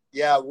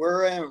 Yeah,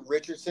 we're in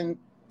Richardson,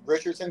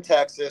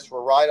 Texas.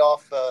 We're right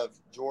off of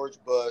George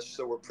Bush,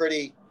 so we're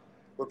pretty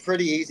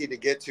easy to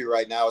get to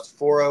right now. It's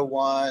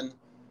 401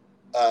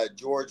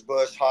 George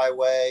Bush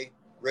Highway,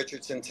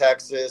 Richardson,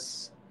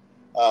 Texas.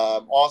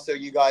 Also,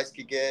 you guys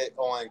could get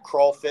on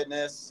Kroll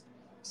Fitness,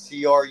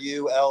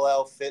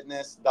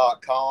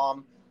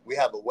 CRULLfitness.com. We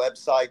have a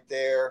website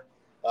there.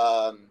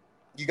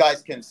 You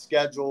guys can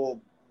schedule,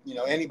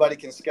 anybody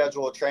can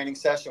schedule a training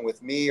session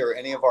with me or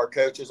any of our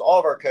coaches. All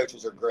of our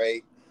coaches are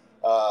great.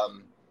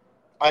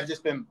 I've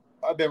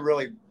been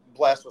really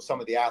blessed with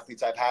some of the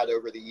athletes I've had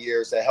over the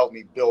years that helped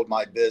me build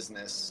my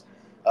business.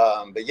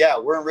 But yeah,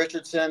 we're in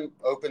Richardson,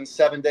 open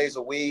 7 days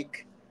a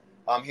week.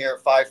 I'm here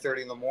at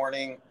 5:30 in the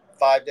morning,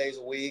 5 days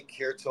a week,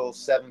 here till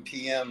 7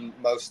 p.m.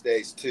 most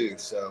days too.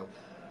 So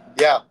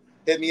yeah,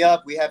 hit me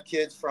up. We have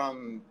kids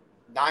from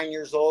 9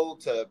 years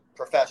old to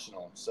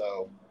professional.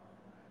 So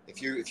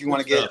if you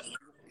want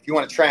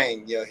to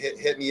train,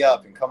 hit me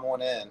up and come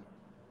on in.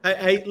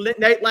 Hey,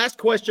 Nate, last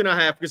question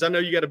I have, because I know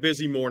you got a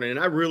busy morning, and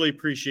I really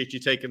appreciate you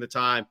taking the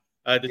time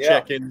to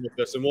check in with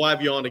us, and we'll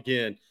have you on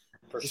again.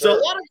 For sure.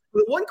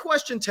 So one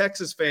question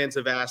Texas fans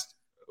have asked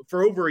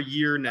for over a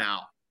year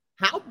now: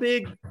 how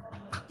big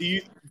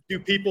do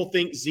people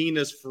think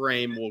Zena's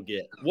frame will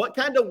get? What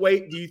kind of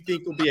weight do you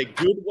think will be a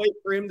good weight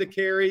for him to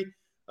carry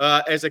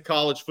as a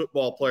college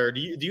football player?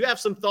 Do you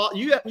have some thought?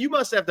 You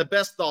must have the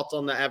best thoughts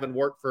on that, having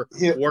worked for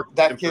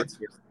that kid's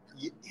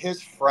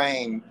his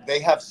frame.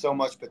 They have so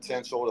much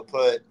potential to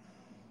put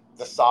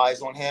the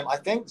size on him. I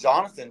think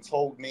Jonathan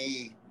told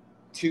me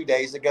 2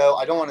 days ago.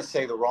 I don't want to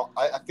say the wrong.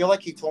 I feel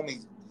like he told me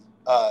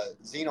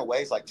Zena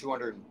weighs like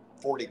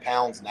 240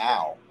 pounds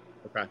now.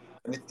 Okay.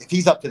 And if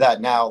he's up to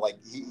that now, like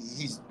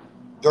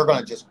they're going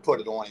to just put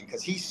it on him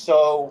because he's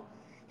so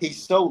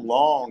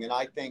long. And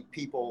I think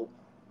people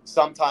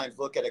sometimes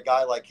look at a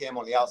guy like him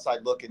on the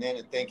outside looking in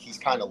and think he's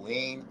kind of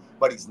lean,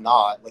 but he's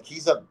not. Like,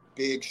 he's a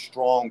big,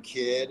 strong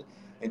kid.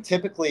 And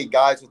typically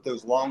guys with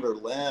those longer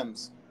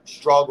limbs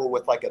struggle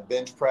with like a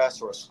bench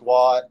press or a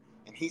squat.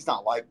 And he's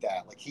not like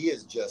that. Like,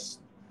 he's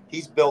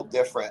built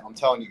different. I'm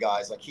telling you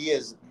guys, like,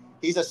 he's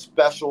a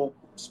special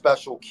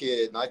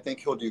kid. And I think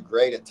he'll do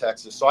great at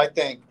Texas. So I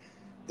think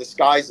the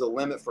sky's the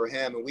limit for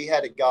him. And we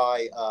had a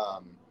guy,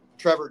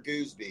 Trevor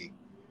Gooseby,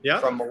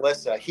 from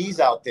Melissa. He's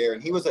out there,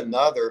 and he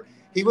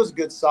was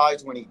good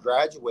size when he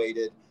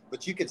graduated,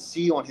 but you could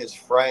see on his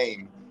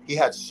frame he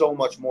had so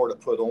much more to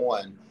put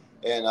on,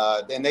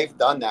 and they've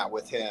done that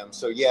with him.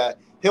 So yeah,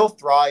 he'll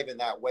thrive in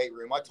that weight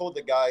room. I told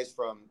the guys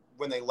from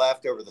when they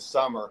left over the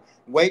summer,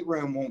 weight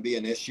room won't be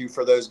an issue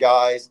for those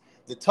guys.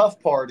 The tough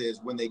part is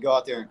when they go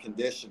out there and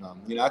condition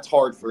them. That's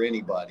hard for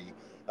anybody.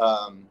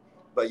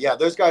 But yeah,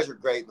 those guys are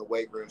great in the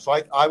weight room. So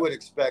I would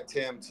expect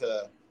him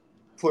to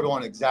put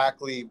on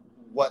exactly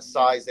what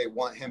size they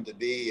want him to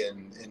be,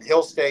 and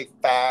he'll stay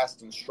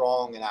fast and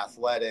strong and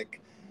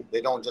athletic.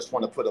 They don't just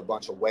want to put a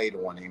bunch of weight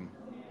on him.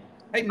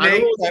 Hey,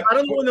 Nate, I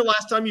don't know when the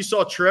last time you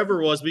saw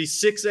Trevor was, but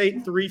he's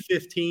 6'8",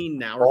 315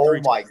 now. Oh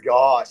my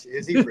gosh,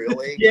 is he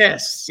really?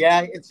 Yes.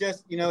 Yeah, it's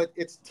just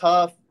it's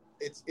tough.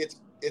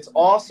 It's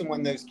awesome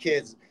when those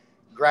kids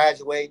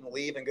graduate and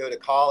leave and go to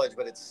college,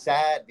 but it's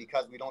sad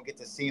because we don't get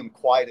to see him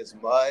quite as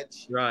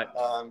much. Right.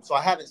 So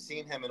I haven't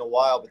seen him in a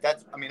while,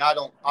 but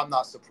I'm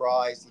not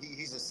surprised.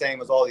 He's the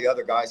same as all the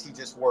other guys.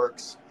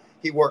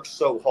 He works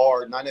so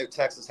hard, and I know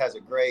Texas has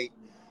a great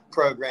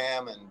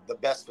program and the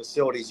best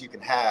facilities you can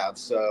have.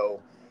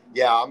 So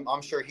yeah,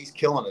 I'm sure he's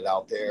killing it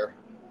out there.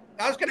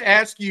 I was going to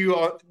ask you,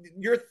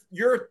 you're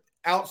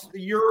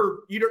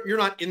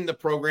not in the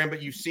program,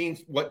 but you've seen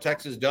what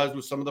Texas does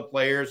with some of the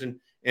players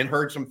and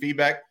heard some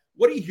feedback.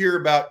 What do you hear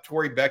about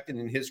Torrey Becton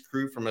and his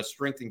crew from a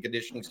strength and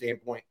conditioning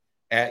standpoint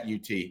at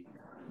UT?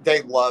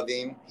 They love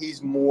him.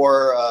 He's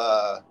more,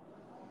 I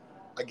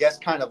guess,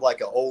 kind of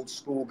like an old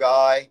school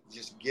guy.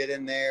 Just get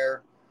in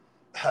there.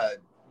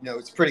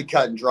 It's pretty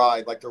cut and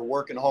dry. Like, they're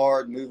working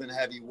hard, moving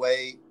heavy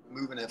weight,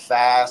 moving it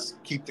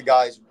fast, keep the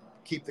guys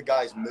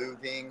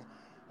moving.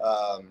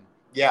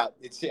 Yeah,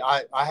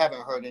 I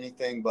haven't heard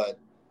anything but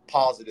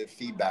positive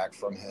feedback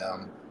from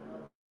him.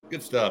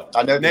 Good stuff.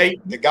 I know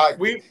Nate, the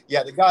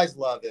guys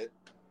love it.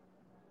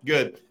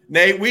 Good.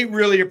 Nate, we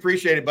really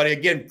appreciate it, buddy.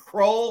 Again,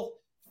 Kroll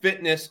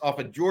Fitness off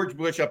of George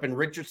Bush up in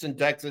Richardson,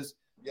 Texas.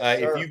 Yes,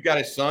 if you've got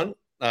a son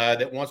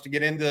that wants to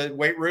get into the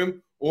weight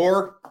room,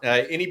 or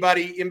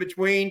anybody in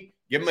between,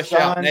 give them a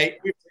shout, Nate.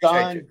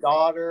 Son,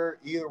 daughter,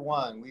 either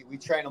one. We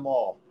train them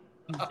all.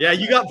 Yeah,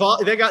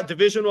 they got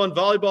Division I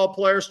volleyball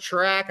players,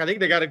 track. I think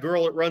they got a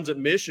girl that runs at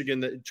Michigan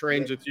that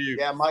trains with you.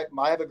 Yeah,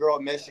 I have a girl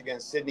at Michigan,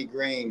 Sydney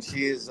Green.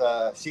 She's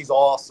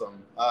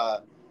awesome.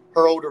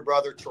 Her older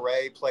brother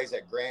Teray plays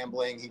at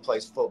Grambling. He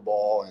plays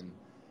football, and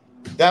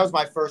that was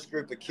my first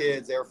group of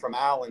kids. They were from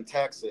Allen,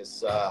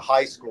 Texas,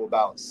 high school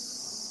about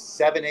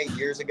 7-8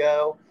 years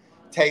ago.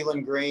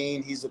 Taylon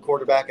Green, he's the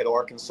quarterback at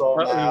Arkansas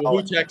now.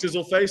 Who Texas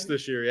will face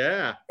this year,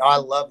 yeah. I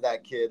love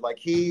that kid. Like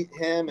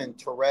him and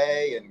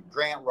Teray and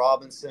Grant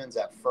Robinson's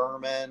at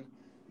Furman,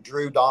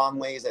 Drew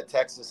Donnelly's at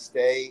Texas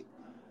State.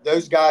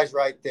 Those guys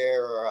right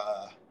there,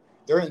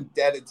 they're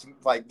indebted to,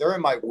 like, they're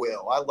in my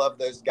will. I love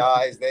those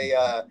guys.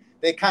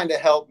 They kind of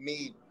help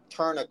me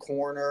turn a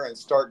corner and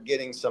start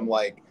getting some,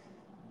 like,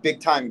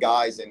 big-time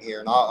guys in here,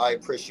 and I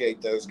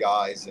appreciate those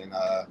guys. And,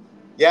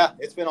 yeah,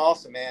 it's been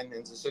awesome, man.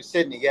 And so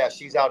Sydney, yeah,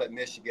 she's out at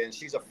Michigan.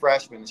 She's a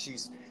freshman.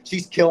 She's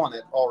killing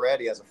it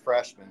already as a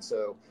freshman.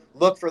 So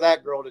look for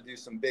that girl to do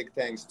some big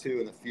things too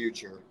in the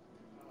future.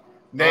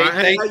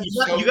 Nate,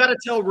 you got to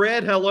tell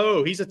Red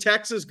hello. He's a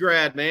Texas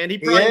grad, man. He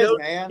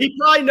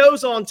probably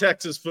knows on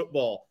Texas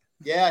football.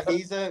 Yeah,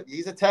 he's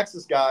a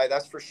Texas guy,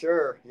 that's for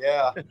sure.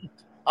 Yeah.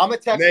 I'm a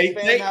Texas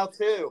fan now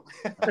too.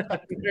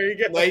 There you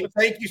go. Nate,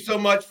 thank you so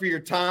much for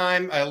your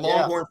time.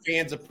 Longhorn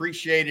fans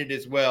appreciate it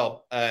as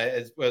well.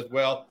 And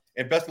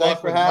best of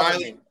luck with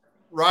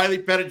Riley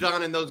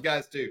Pettijohn and those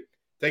guys too.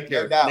 Take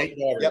care. No doubt. Nate,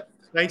 yep.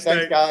 Thanks,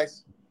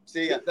 guys.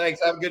 See ya. Thanks.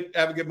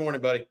 Have a good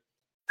morning, buddy.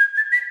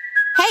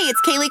 Hey,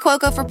 it's Kaylee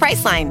Cuoco for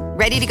Priceline.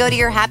 Ready to go to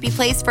your happy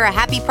place for a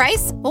happy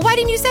price? Well, why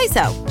didn't you say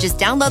so? Just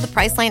download the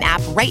Priceline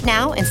app right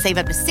now and save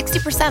up to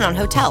 60% on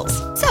hotels.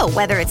 So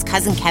whether it's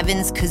Cousin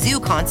Kevin's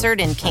Kazoo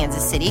Concert in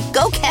Kansas City,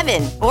 go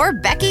Kevin, or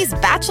Becky's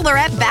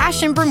Bachelorette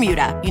Bash in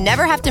Bermuda, you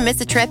never have to miss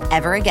a trip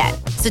ever again.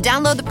 So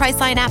download the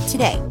Priceline app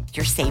today.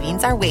 Your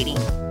savings are waiting.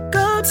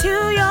 Go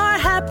to your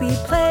happy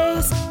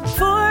place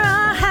for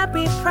a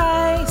happy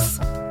price.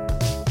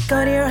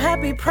 Go to your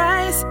happy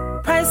price,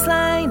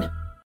 Priceline.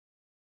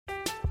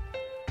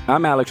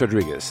 I'm Alex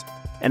Rodriguez.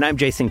 And I'm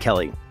Jason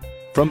Kelly.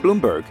 From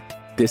Bloomberg,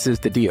 this is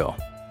The Deal.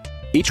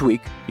 Each week,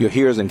 you'll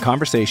hear us in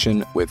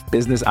conversation with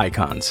business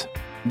icons.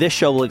 This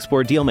show will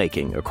explore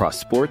deal-making across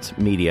sports,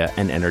 media,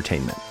 and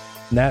entertainment.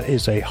 That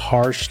is a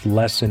harsh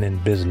lesson in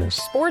business.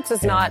 Sports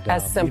is not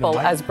as simple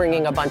as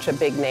bringing a bunch of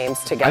big names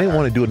together. I didn't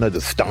want to do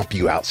another stomp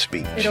you out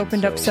speech. It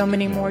opened up so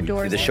many more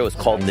doors. The show is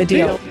called The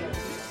Deal.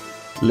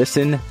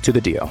 Listen to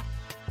The Deal.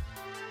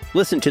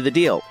 Listen to The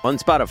Deal on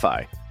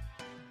Spotify.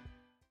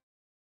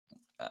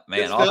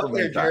 Man, awesome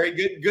there, Jerry.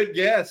 Good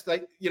guest.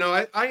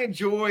 I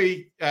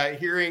enjoy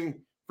hearing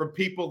from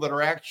people that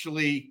are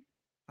actually,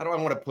 how do I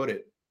want to put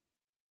it?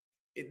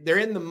 They're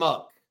in the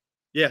muck.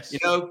 Yes.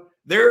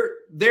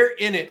 They're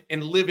in it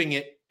and living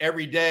it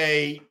every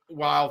day.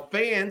 While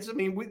fans, I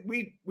mean,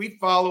 we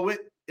follow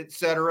it,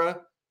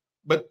 etc.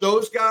 But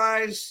those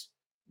guys,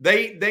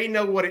 they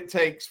know what it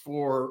takes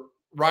for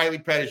Riley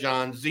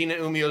Pettijohn, Zena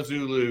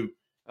Umeozulu,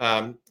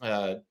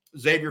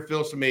 Xavier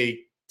Filsaime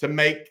to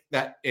make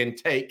that and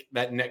take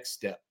that next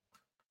step.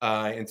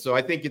 And so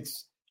I think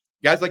it's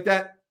guys like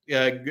that,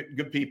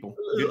 good people.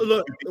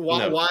 Look,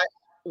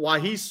 why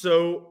he's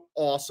so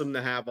awesome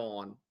to have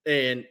on,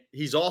 and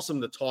he's awesome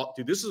to talk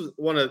to. These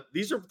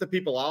are the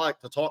people I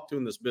like to talk to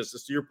in this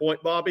business. To your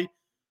point, Bobby,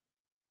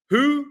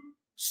 who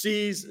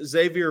sees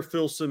Xavier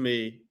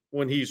Filsaime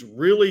when he's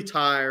really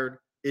tired?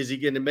 Is he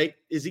going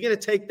to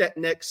take that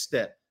next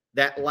step,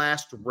 that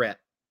last rep?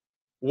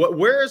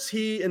 Where is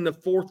he in the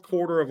fourth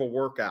quarter of a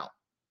workout?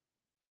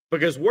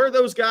 Because where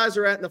those guys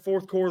are at in the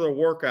fourth quarter of a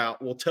workout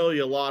will tell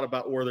you a lot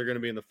about where they're going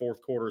to be in the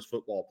fourth quarter as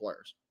football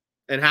players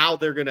and how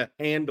they're going to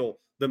handle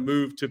the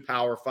move to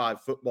Power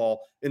 5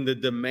 football and the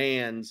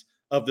demands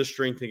of the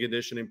strength and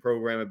conditioning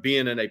program and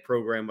being in a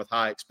program with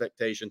high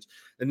expectations.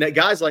 And that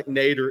guys like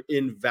Nate are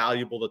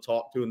invaluable to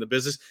talk to in the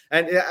business.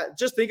 And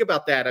just think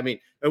about that. I mean,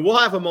 and we'll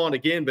have him on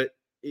again, but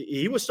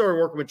he was started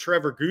working with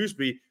Trevor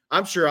Gooseby.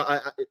 I'm sure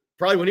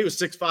probably when he was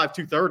 6'5",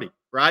 230,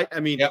 right?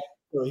 I mean, yep.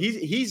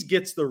 He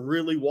gets to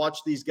really watch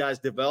these guys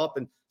develop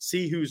and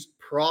see who's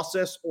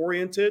process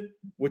oriented,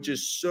 which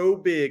is so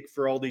big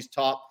for all these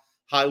top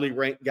highly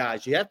ranked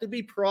guys. You have to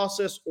be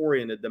process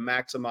oriented to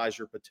maximize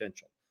your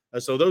potential.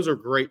 And so those are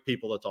great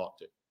people to talk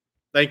to.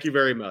 Thank you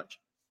very much.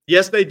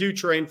 Yes, they do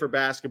train for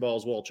basketball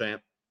as well,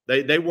 champ.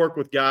 They work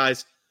with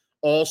guys,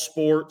 all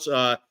sports,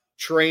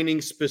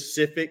 training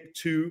specific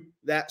to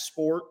that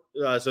sport.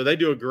 So they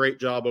do a great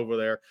job over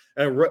there.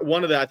 And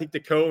I think the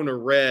co-owner,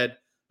 Red,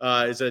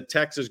 is a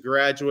Texas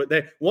graduate.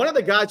 One of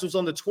the guys was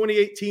on the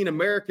 2018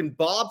 American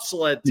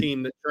bobsled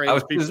team that trained. I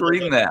was just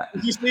reading that.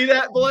 Did you see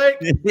that, Blake?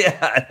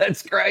 Yeah,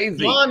 that's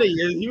crazy. Lonnie,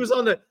 he was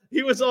on the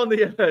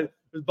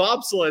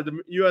bobsled, the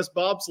U.S.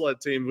 bobsled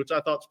team, which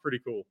I thought was pretty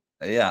cool.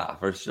 Yeah,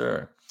 for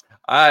sure.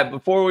 All right,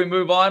 before we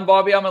move on,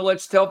 Bobby, I'm going to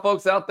let you tell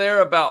folks out there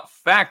about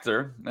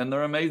Factor and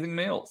their amazing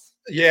meals.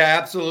 Yeah,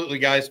 absolutely,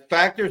 guys.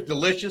 Factor's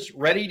delicious,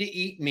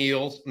 ready-to-eat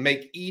meals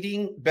make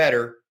eating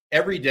better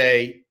every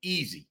day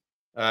easy.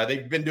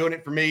 They've been doing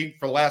it for me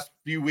for the last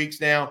few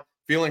weeks now,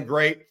 feeling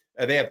great.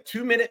 They have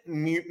 2-minute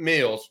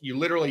meals.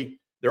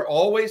 They're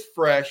always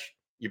fresh.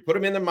 You put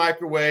them in the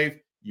microwave.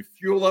 You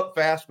fuel up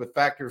fast with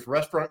Factor's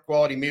restaurant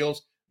quality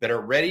meals that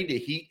are ready to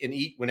heat and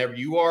eat whenever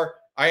you are.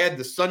 I had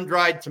the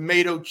sun-dried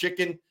tomato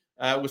chicken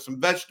with some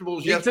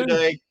vegetables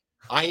yesterday.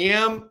 I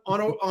am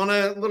on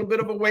a little bit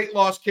of a weight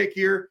loss kick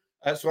here.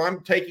 So I'm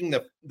taking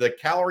the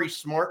Calorie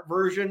Smart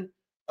version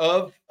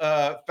of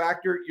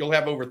Factor. You'll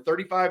have over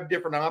 35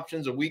 different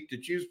options a week to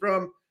choose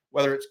from,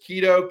 whether it's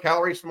keto,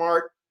 Calorie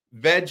Smart,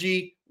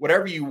 veggie,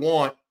 whatever you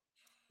want.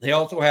 They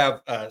also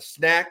have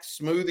snacks,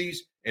 smoothies,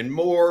 and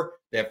more.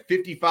 They have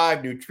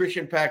 55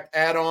 nutrition-packed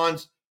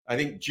add-ons. I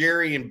think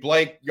Jerry and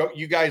Blake,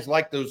 you guys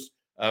like those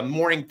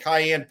morning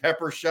cayenne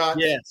pepper shots.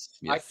 Yes.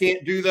 I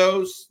can't do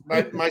those.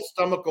 My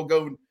stomach will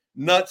go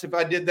nuts if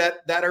I did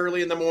that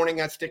early in the morning.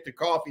 I stick to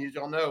coffee, as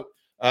y'all know.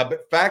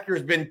 But Factor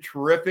has been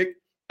terrific.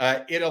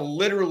 It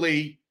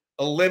literally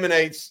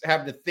eliminates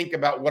having to think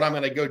about what I'm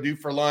going to go do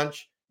for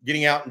lunch,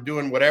 getting out and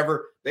doing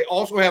whatever. They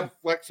also have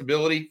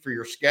flexibility for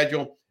your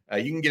schedule.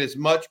 You can get as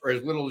much or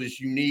as little as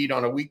you need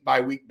on a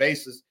week-by-week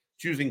basis,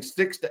 choosing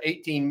 6 to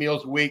 18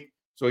 meals a week.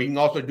 So you can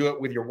also do it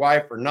with your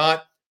wife or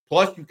not.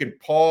 Plus, you can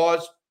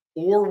pause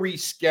or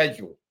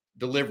reschedule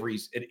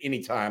deliveries at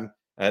any time.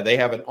 They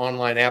have an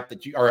online app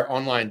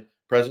online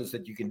presence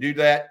that you can do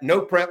that.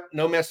 No prep,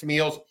 no mess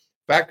meals.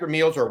 Factor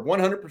meals are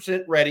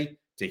 100% ready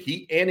to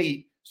heat and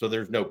eat, so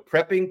there's no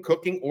prepping,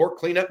 cooking, or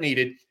cleanup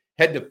needed.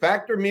 Head to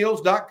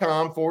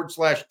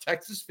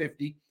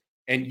factormeals.com/Texas50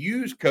 and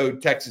use code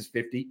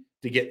Texas50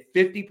 to get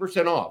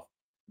 50% off.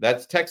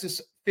 That's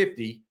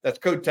Texas50. That's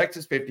code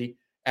Texas50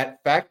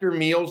 at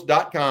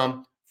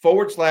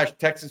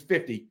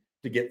factormeals.com/Texas50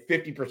 to get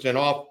 50%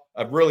 off.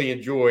 I've really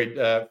enjoyed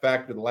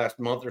Factor the last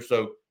month or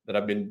so that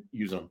I've been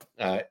using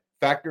them.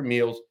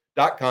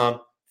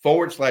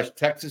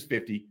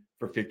 Factormeals.com/Texas50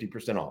 for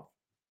 50% off.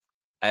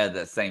 I had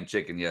that same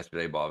chicken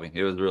yesterday, Bobby.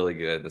 It was really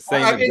good. The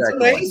same. It's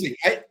amazing.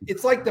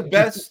 It's like the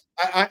best.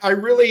 I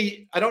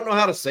don't know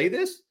how to say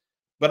this,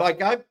 but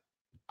like I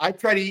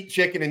try to eat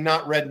chicken and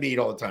not red meat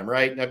all the time,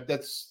 right? I'm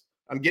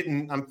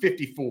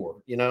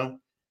 54,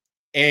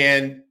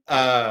 and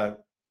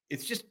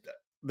it's just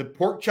the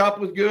pork chop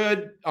was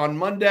good on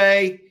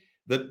Monday.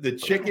 The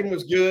chicken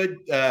was good.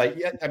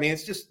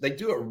 It's just they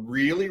do a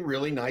really,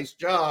 really nice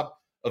job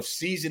of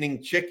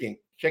seasoning chicken.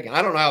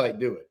 I don't know how they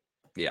do it.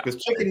 Yeah,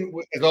 because chicken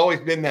has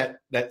always been that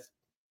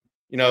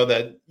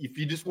if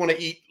you just want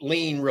to eat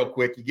lean real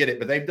quick, you get it.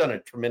 But they've done a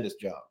tremendous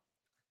job.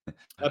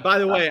 By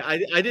the way,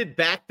 I did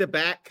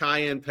back-to-back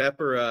cayenne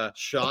pepper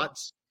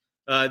shots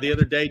the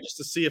other day just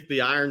to see if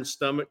the iron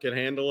stomach could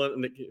handle it,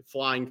 and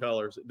flying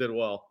colors. It did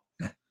well.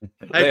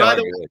 Hey, by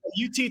the way,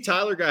 the UT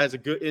Tyler guy has a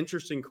good,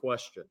 interesting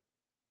question.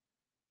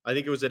 I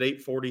think it was at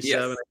 8:47.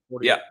 Yes.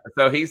 Yeah.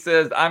 So he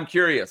says, I'm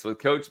curious, with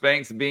Coach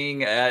Banks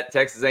being at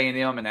Texas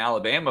A&M and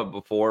Alabama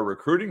before,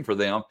 recruiting for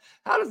them,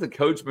 how does the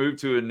coach move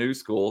to a new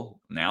school,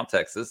 now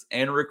Texas,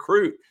 and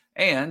recruit?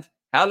 And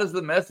How does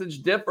the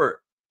message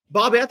differ?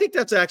 Bobby, I think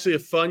that's actually a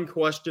fun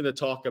question to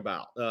talk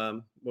about.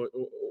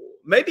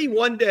 Maybe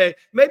one day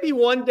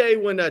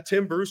when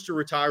Tim Brewster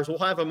retires, we'll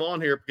have him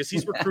on here because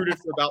he's recruited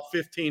for about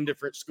 15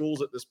 different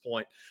schools at this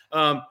point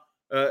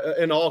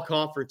in all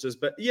conferences.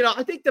 But,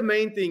 I think the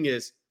main thing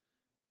is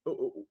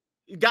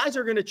guys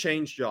are going to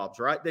change jobs,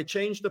 right? They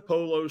change the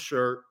polo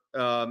shirt,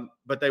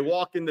 but they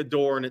walk in the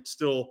door and it's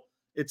still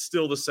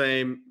the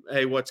same.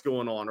 Hey, what's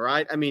going on,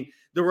 right? I mean,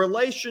 the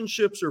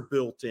relationships are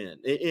built in,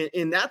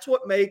 and that's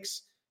what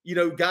makes,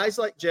 guys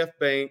like Jeff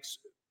Banks,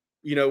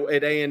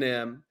 at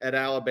A&M, at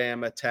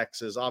Alabama,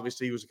 Texas.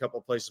 Obviously, he was a couple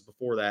of places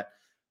before that.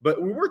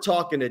 But we're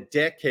talking a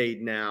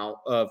decade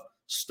now of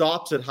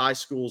stops at high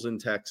schools in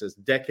Texas,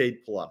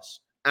 decade plus,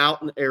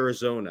 out in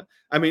Arizona.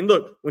 I mean,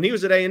 look, when he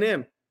was at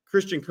A&M,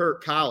 Christian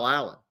Kirk, Kyle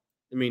Allen.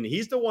 I mean,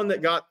 he's the one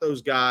that got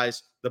those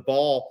guys the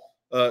ball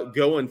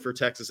going for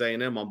Texas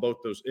A&M on both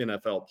those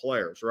NFL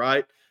players,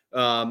 right?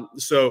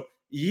 So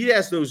he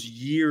has those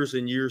years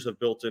and years of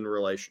built-in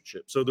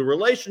relationships. So the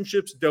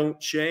relationships don't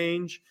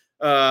change.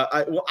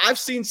 I've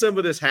seen some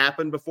of this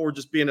happen before,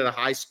 just being at a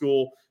high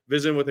school,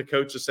 visiting with a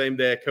coach the same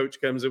day. A coach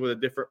comes in with a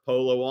different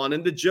polo on,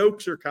 and the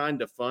jokes are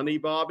kind of funny,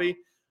 Bobby,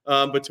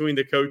 between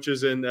the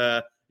coaches and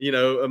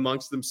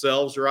amongst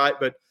themselves, right?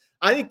 But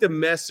I think the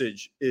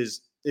message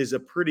is a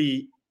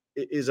pretty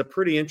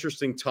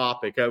interesting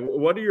topic.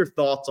 What are your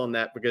thoughts on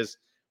that? Because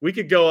we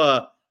could go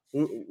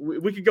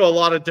a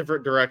lot of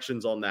different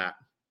directions on that.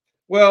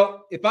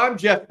 Well, if I'm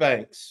Jeff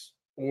Banks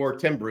or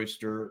Tim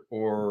Brewster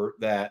or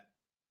that,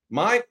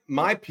 my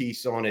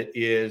piece on it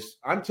is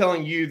I'm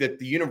telling you that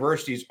the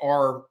universities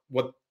are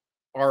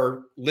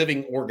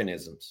living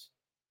organisms.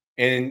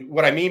 And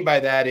what I mean by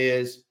that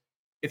is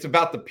it's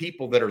about the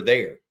people that are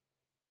there.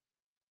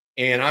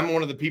 And I'm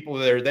one of the people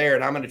that are there,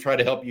 and I'm going to try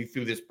to help you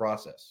through this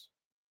process.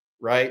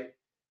 Right.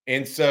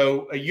 And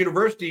so a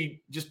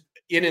university just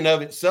in and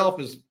of itself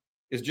is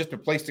just a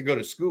place to go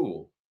to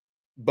school,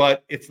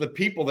 but it's the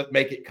people that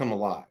make it come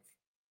alive.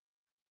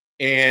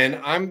 And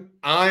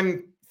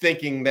I'm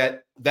thinking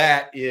that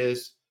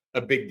is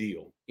a big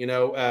deal.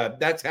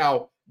 That's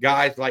how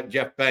guys like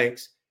Jeff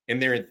Banks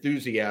and their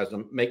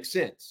enthusiasm make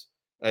sense.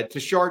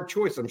 Tashard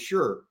Choice, I'm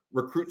sure,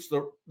 recruits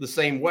the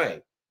same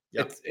way.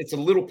 Yep. It's a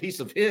little piece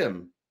of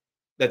him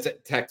that's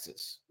at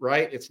Texas,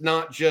 right? It's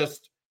not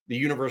just the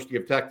University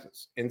of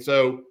Texas. And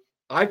so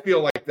I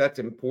feel like that's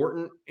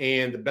important,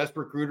 and the best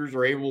recruiters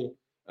are able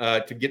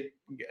to get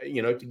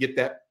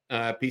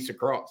that piece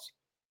across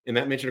and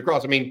that mention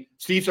across. I mean,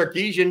 Steve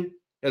Sarkisian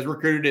has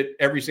recruited at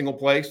every single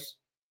place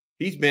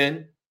he's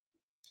been,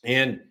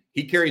 and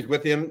he carries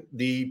with him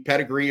the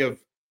pedigree of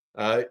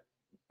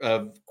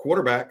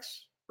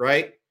quarterbacks,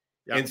 right?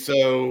 Yep. And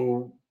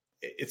so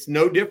it's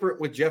no different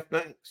with Jeff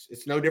Banks.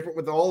 It's no different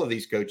with all of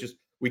these coaches.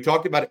 We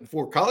talked about it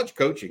before. College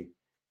coaching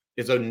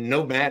is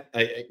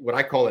what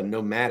I call a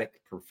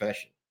nomadic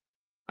profession.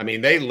 I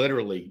mean, they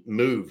literally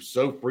move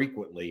so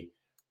frequently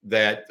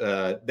that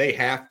they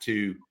have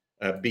to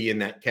be in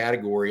that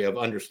category of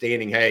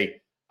understanding,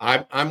 hey,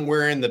 I'm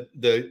wearing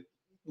the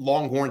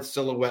Longhorns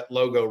silhouette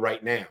logo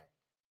right now,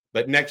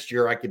 but next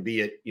year I could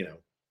be at,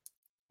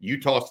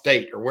 Utah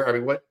State or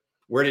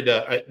where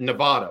did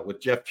Nevada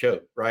with Jeff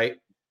Choate, right?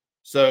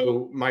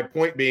 So my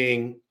point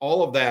being,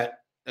 all of that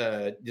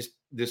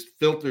this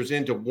filters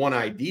into one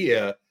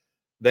idea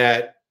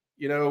that,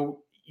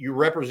 you're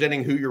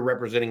representing who you're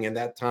representing in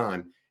that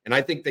time. And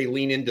I think they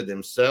lean into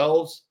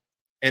themselves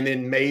and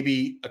then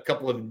maybe a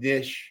couple of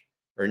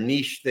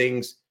niche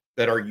things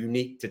that are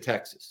unique to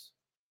Texas.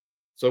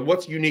 So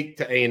what's unique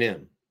to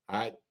A&M?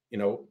 I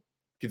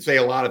could say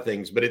a lot of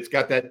things, but it's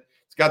got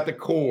the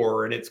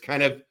core, and it's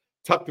kind of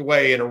tucked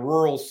away in a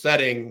rural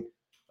setting,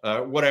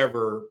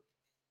 whatever.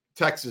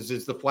 Texas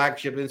is the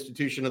flagship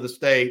institution of the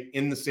state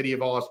in the city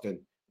of Austin.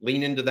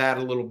 Lean into that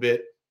a little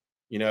bit,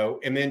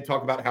 and then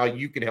talk about how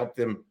you can help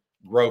them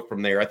grow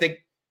from there. I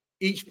think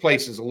each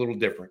place is a little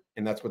different,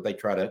 and that's what they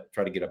try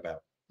to get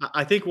about.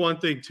 I think one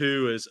thing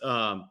too is,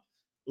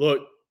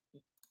 look,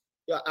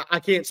 I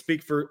can't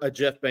speak for a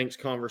Jeff Banks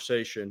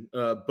conversation,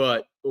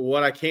 but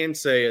what I can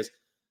say is,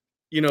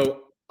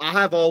 I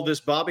have all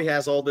this, Bobby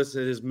has all this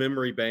in his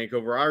memory bank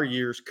over our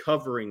years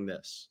covering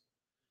this.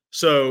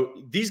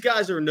 So these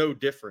guys are no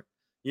different.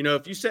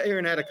 If you sat here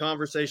and had a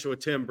conversation with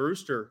Tim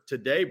Brewster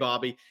today,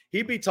 Bobby,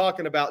 he'd be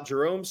talking about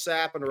Jerome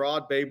Sapp and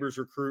Rod Baber's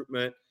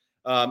recruitment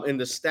and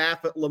the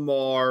staff at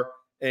Lamar.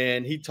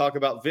 And he'd talk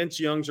about Vince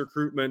Young's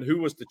recruitment, who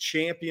was the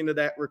champion of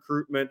that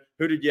recruitment,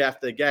 who did you have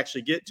to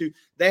actually get to.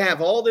 They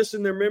have all this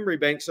in their memory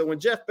bank. So when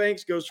Jeff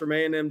Banks goes from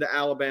A&M to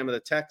Alabama to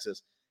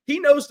Texas, he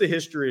knows the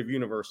history of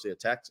University of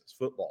Texas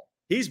football.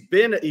 He's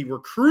been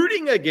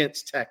recruiting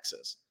against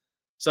Texas.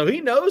 So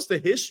he knows the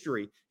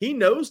history. He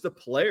knows the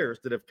players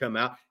that have come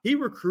out. He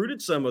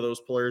recruited some of those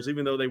players,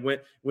 even though they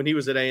went when he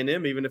was at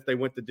A&M, even if they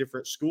went to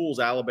different schools,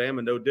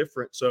 Alabama, no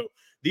different. So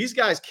these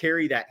guys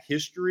carry that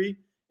history,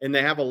 and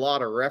they have a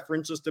lot of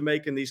references to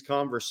make in these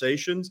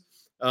conversations.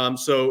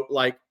 So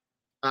like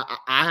I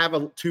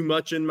have too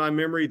much in my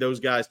memory. Those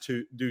guys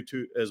do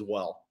too as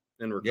well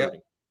in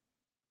recruiting.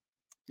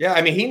 Yeah,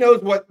 I mean, he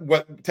knows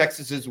what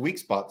Texas's weak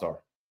spots are.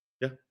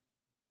 Yeah,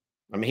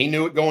 I mean, he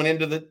knew it going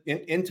into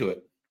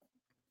it.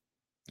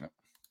 Yeah.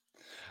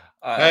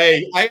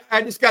 Hey,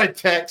 I just got a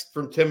text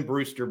from Tim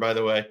Brewster, by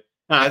the way,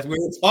 as we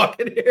were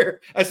talking here.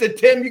 I said,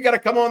 Tim, you got to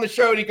come on the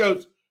show. And he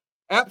goes,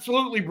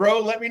 absolutely, bro.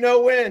 Let me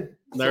know when.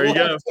 There you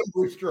go. Have Tim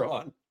Brewster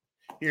on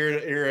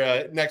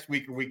here next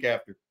week or week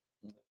after.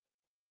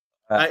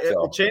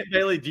 Champ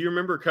Bailey, do you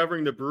remember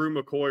covering the Brew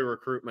McCoy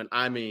recruitment?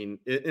 I mean,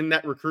 isn't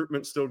that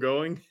recruitment still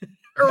going?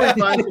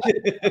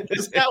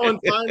 Is that one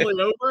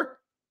finally over?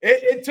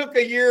 It took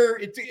a year.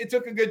 It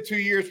took a good 2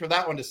 years for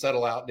that one to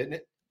settle out, didn't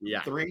it?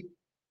 Yeah. 3.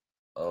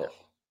 Oh,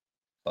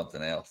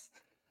 something else.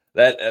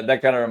 That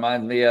kind of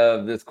reminds me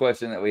of this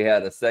question that we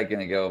had a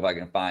second ago, if I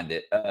can find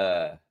it.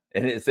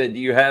 And it said, do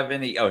you have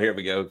any, here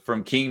we go,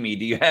 from Kingme,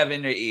 do you have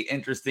any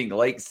interesting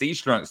Lake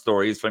Seastrunk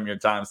stories from your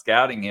time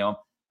scouting him?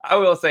 I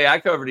will say I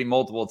covered him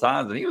multiple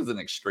times, and he was an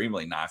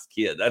extremely nice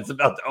kid. That's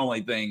about the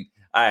only thing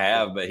I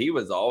have, but he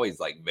was always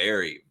like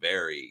very,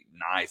 very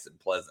nice and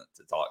pleasant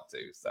to talk to.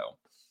 So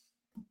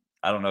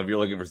I don't know if you're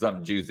looking for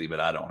something juicy, but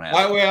I don't have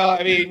it. Well,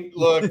 I mean,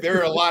 look, there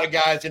are a lot of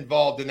guys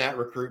involved in that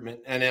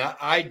recruitment, and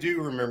I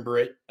do remember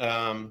it.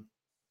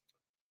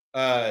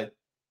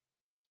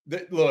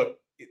 Look,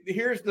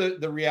 here's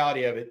the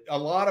reality of it. A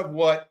lot of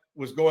what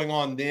was going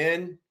on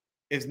then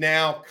is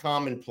now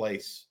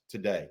commonplace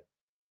today.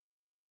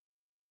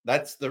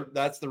 That's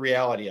the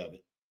reality of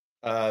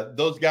it.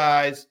 Those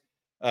guys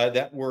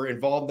that were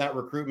involved in that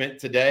recruitment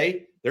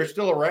today, they're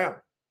still around.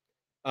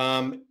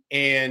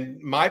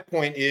 And my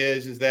point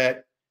is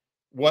that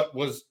what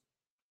was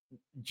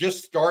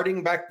just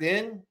starting back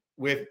then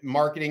with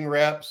marketing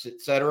reps, et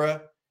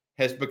cetera,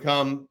 has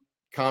become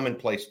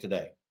commonplace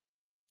today.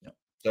 Yep.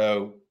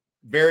 So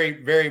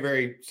very, very,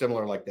 very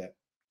similar like that.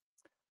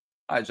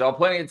 All right, y'all,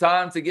 plenty of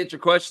time to get your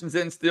questions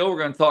in still. We're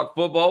going to talk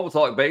football. We'll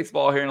talk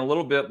baseball here in a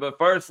little bit. But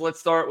first, let's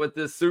start with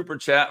this super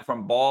chat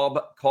from Bob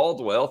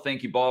Caldwell.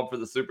 Thank you, Bob, for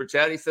the super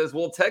chat. He says,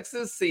 will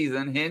Texas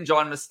season hinge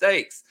on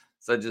mistakes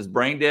such as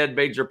brain-dead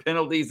major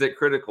penalties at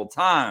critical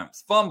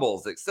times,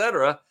 fumbles,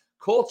 etc.?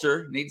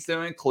 Culture needs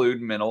to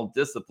include mental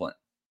discipline.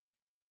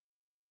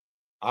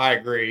 I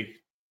agree.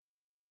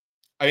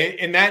 I mean,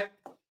 in that,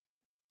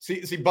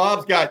 see,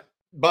 Bob's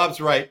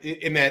right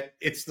in that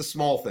it's the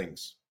small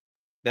things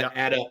that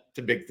add up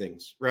to big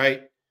things,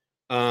 right?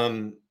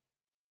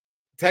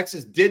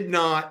 Texas did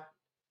not.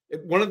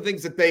 One of the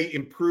things that they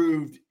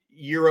improved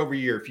year over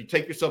year, if you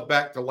take yourself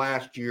back to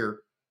last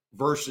year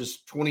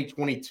versus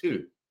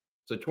 2022,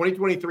 so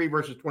 2023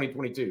 versus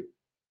 2022,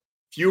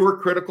 fewer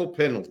critical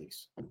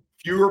penalties,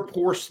 fewer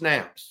poor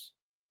snaps,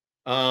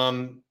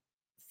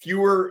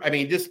 fewer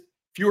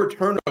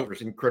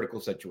turnovers in critical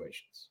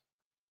situations.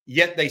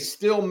 Yet they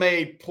still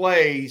made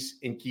plays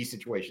in key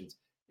situations.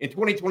 In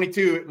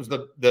 2022, it was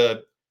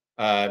the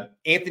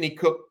Anthony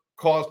Cook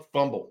caused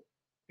fumble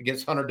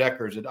against Hunter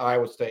Deckers at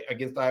Iowa State,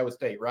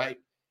 right?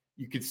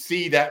 You could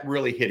see that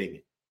really hitting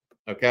it.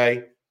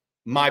 Okay.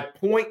 My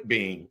point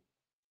being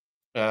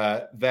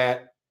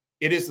that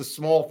it is the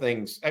small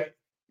things.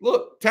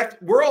 Look,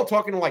 we're all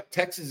talking like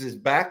Texas is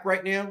back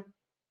right now.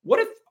 What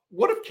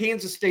if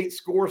Kansas State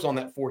scores on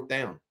that 4th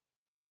down?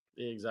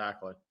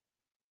 Exactly.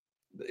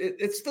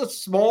 It's the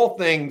small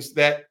things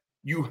that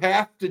you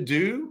have to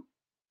do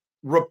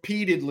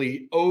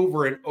repeatedly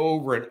over and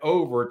over and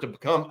over to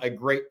become a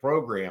great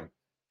program.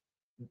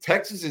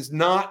 Texas has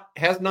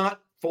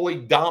not fully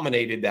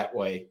dominated that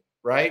way,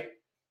 right?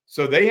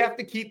 So they have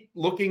to keep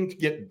looking to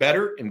get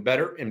better and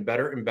better and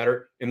better and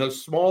better. And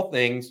those small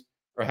things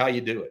are how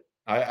you do it.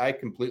 I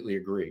completely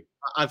agree.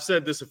 I've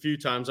said this a few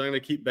times. I'm going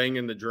to keep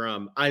banging the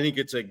drum. I think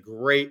it's a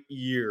great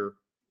year.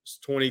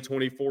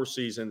 2024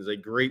 season is a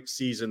great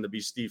season to be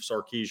Steve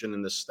Sarkisian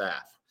and the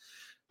staff.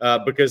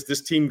 Because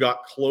this team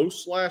got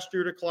close last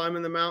year to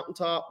climbing the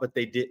mountaintop, but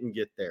they didn't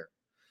get there.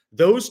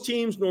 Those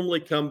teams normally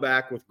come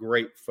back with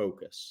great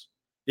focus.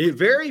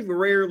 Very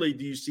rarely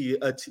do you see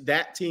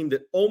that team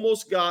that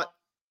almost got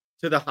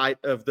to the height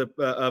of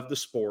the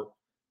sport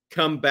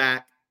come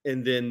back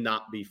and then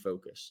not be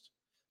focused.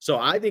 So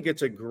I think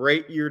it's a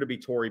great year to be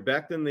Torrey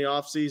Beckton in the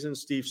offseason,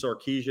 Steve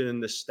Sarkisian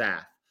and the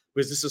staff,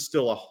 because this is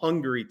still a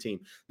hungry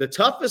team. The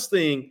toughest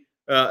thing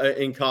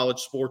in college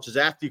sports is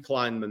after you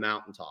climb the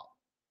mountaintop.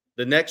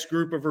 The next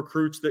group of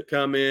recruits that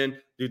come in,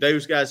 do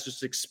those guys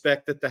just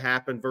expect it to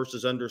happen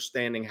versus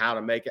understanding how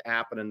to make it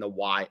happen and the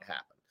why it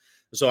happened?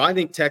 So I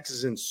think Texas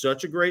is in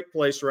such a great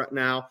place right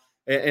now.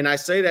 And I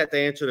say that to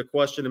answer the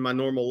question in my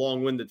normal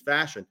long-winded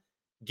fashion.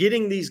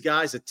 Getting these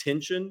guys'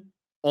 attention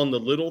on the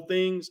little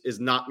things is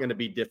not going to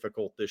be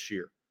difficult this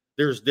year.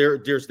 There's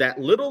that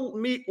little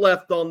meat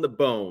left on the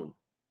bone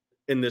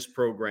in this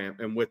program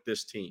and with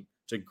this team.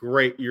 It's a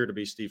great year to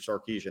be Steve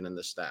Sarkisian and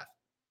the staff.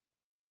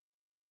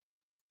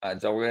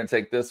 So we're going to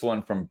take this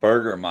one from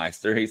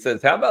Burgermeister. He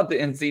says, how about the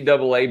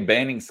NCAA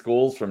banning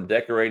schools from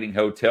decorating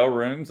hotel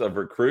rooms of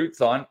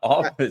recruits on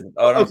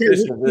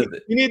official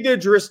visit? You need to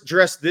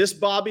address this,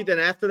 Bobby. Then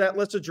after that,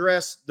 let's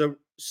address the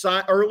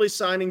early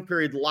signing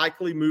period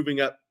likely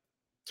moving up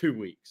 2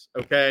 weeks,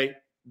 okay?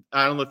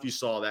 I don't know if you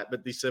saw that,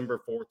 but December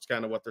 4th is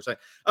kind of what they're saying.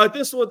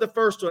 This was the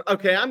first one.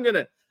 Okay, I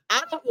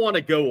don't want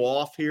to go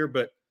off here,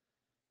 but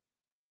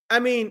I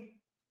mean,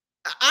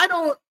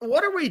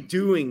 what are we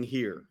doing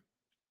here?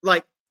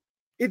 Like,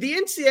 the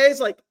NCAA is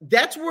like,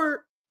 that's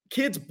where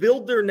kids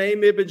build their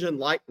name, image, and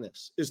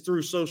likeness is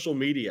through social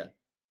media.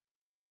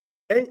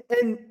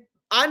 And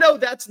I know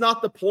that's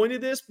not the point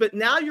of this, but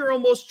now you're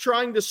almost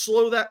trying to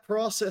slow that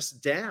process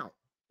down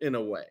in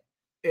a way.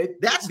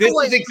 That's the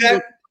way.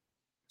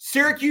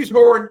 Syracuse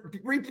Horn,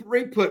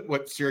 re-put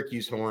what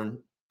Syracuse Horn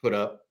put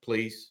up,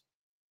 please.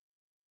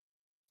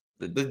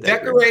 The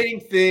decorating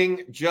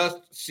thing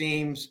just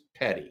seems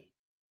petty.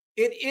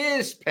 It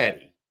is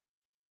petty.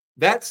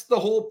 That's the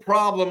whole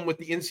problem with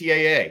the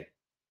NCAA.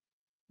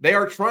 They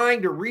are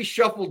trying to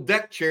reshuffle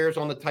deck chairs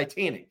on the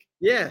Titanic.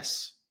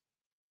 Yes.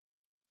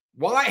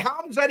 Why?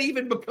 How does that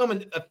even become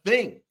a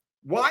thing?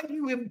 Why do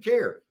you even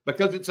care?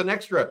 Because it's an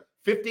extra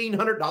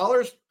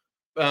 $1,500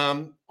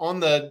 on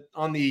the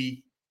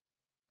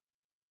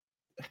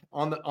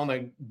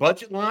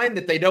budget line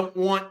that they don't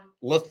want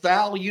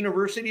LaSalle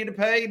University to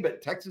pay,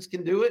 but Texas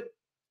can do it.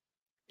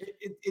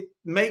 It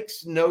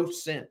makes no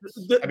sense.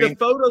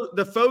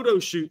 The photo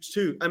shoots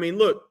too. I mean,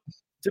 look,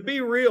 to be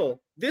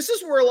real, this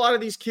is where a lot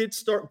of these kids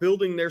start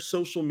building their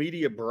social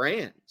media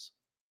brands,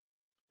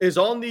 is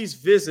on these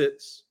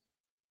visits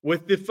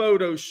with the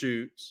photo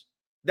shoots.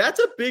 That's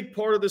a big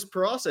part of this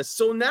process.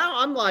 So now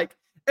I'm like,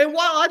 and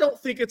while I don't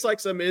think it's like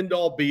some end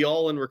all be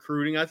all in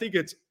recruiting, I think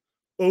it's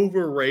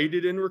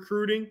overrated in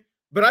recruiting,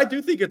 but I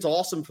do think it's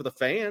awesome for the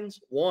fans,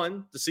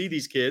 one, to see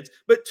these kids,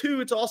 but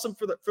two, it's awesome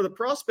for the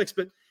prospects.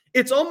 But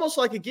it's almost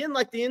like, again,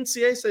 like the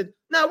NCAA said,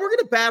 no, we're going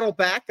to battle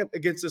back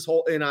against this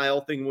whole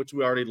NIL thing, which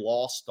we already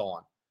lost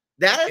on.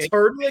 That is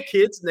hurting a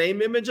kid's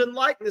name, image, and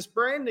likeness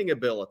branding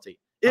ability.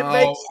 It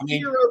makes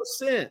zero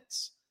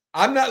sense.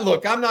 I'm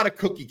not a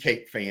cookie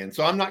cake fan,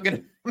 so I'm not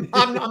going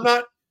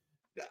to,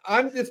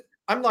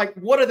 I'm like,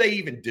 what are they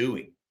even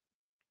doing?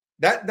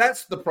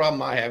 That's the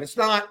problem I have. It's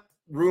not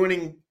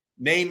ruining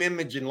name,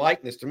 image, and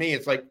likeness. To me,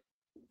 it's like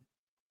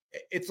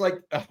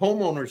a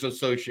homeowners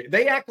association.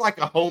 They act like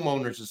a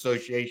homeowners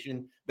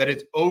association that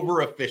is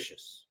over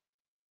officious.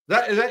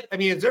 Has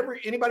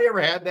anybody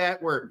ever had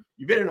that where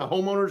you've been in a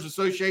homeowners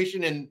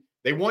association and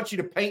they want you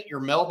to paint your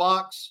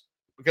mailbox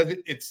because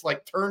it's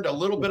like turned a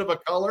little bit of a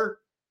color?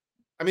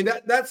 I mean,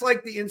 that's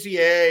like the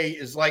NCAA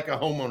is like a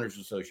homeowners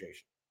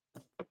association.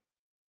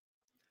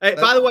 Hey,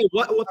 by the way,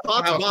 what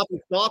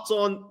thoughts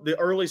on the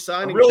early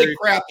signing? A really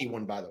crappy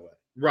one, by the way.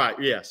 Right.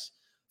 Yes.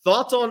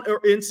 Thoughts on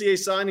NCAA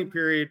signing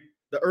period,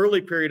 the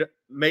early period,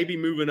 maybe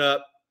moving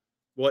up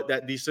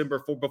that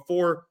December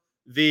before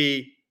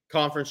the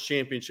conference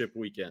championship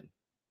weekend.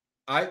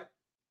 I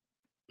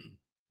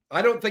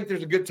don't think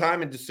there's a good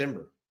time in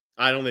December.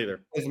 I don't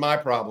either. Is my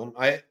problem.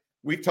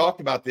 We've talked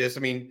about this.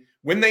 I mean,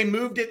 when they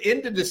moved it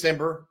into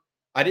December,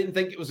 I didn't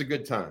think it was a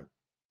good time.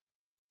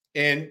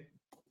 And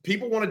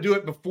people want to do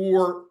it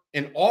before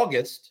in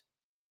August.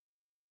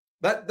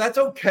 That's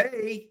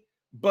okay.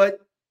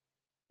 But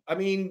I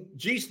mean,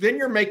 geez, then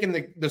you're making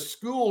the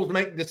schools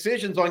make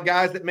decisions on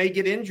guys that may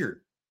get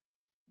injured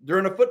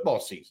during a football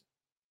season.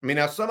 I mean,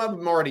 now some of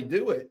them already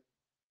do it,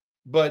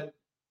 but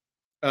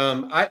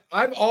I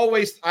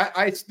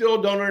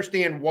still don't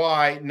understand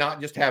why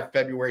not just have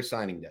February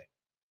signing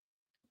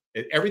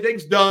day.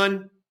 Everything's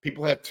done.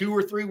 People have 2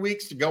 or 3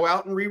 weeks to go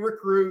out and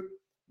re-recruit,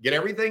 get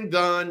everything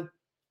done.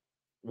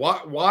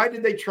 Why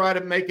did they try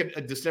to make it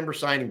a December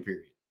signing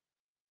period?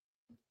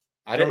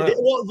 I don't know.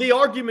 Well, the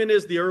argument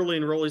is the early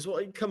enrollees.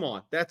 Well, come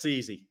on, that's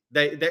easy.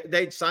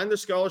 They sign their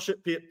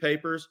scholarship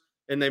papers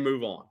and they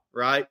move on,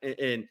 right?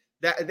 And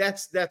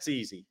that's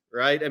easy,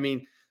 right? I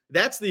mean,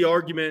 that's the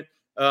argument.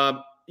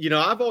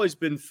 I've always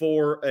been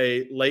for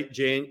a late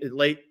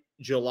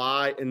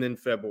July and then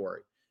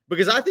February.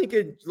 Because I think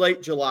in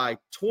late July,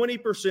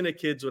 20% of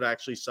kids would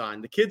actually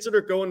sign. The kids that are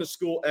going to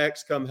school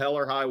X come hell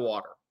or high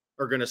water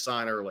are going to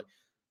sign early.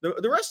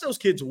 The rest of those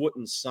kids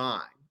wouldn't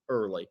sign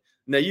early.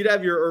 Now, you'd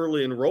have your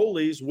early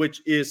enrollees,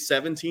 which is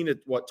 17 to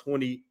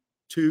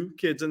 22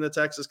 kids in the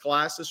Texas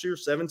class this year,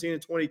 17 to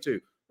 22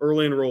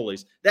 early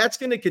enrollees. That's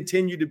going to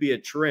continue to be a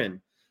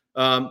trend.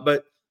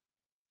 But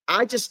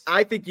I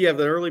think you have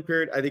an early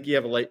period. I think you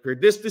have a late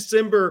period. This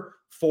December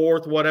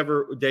 4th,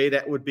 whatever day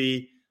that would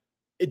be,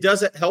 it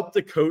doesn't help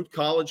the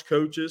college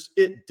coaches.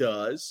 It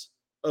does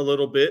a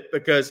little bit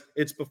because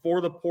it's before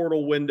the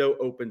portal window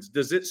opens.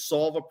 Does it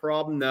solve a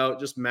problem? No, it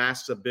just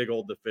masks a big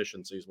old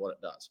deficiency is what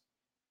it does.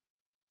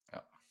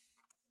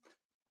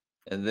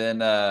 And then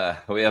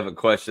we have a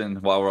question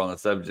while we're on the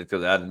subject,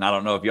 because I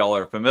don't know if y'all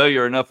are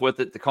familiar enough with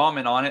it to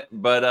comment on it,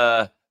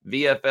 but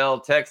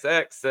VFL Tex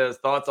X says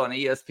thoughts on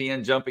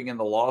ESPN jumping in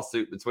the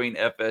lawsuit between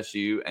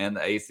FSU and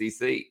the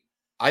ACC.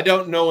 I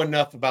don't know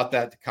enough about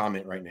that to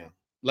comment right now.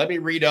 Let me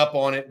read up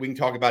on it. We can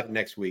talk about it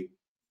next week.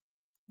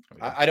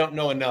 I don't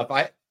know enough.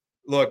 I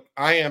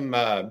am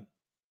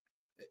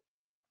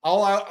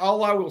all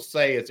I will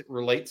say as it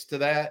relates to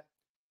that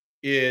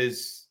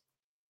is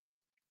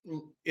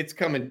it's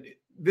coming.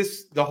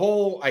 The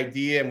whole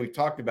idea, and we've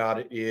talked about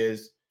it,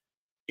 is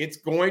it's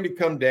going to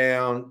come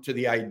down to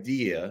the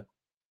idea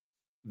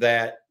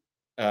that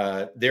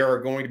there are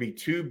going to be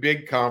two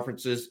big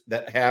conferences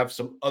that have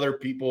some other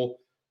people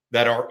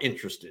that are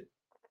interested.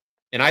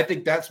 And I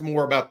think that's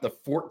more about the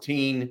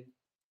 14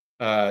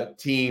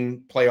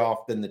 team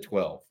playoff than the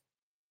 12.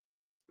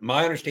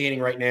 My understanding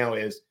right now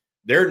is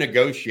they're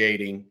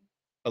negotiating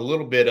a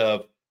little bit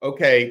of,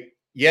 okay,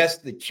 yes,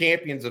 the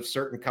champions of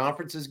certain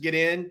conferences get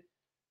in,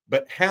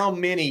 but how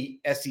many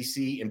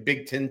SEC and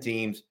Big Ten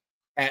teams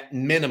at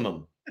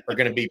minimum are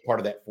going to be part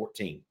of that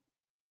 14?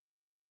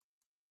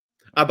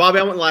 Bobby,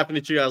 I wasn't laughing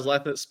at you. I was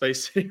laughing at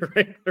Space City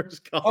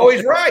Wranglers. Oh,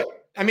 he's right.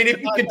 I mean, if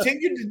you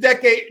continue to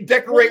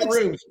decorate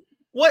rooms,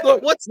 I'll tell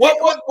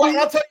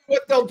you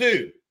what they'll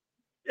do.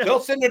 Yeah. They'll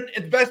send an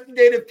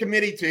investigative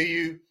committee to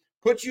you,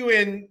 put you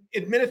in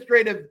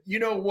administrative,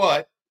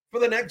 for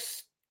the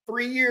next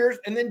 3 years,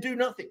 and then do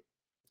nothing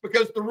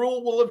because the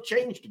rule will have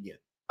changed again.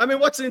 I mean,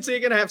 what's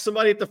NCAA going to have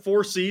somebody at the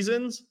Four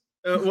Seasons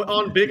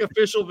on big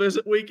official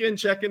visit weekend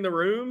checking the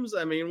rooms?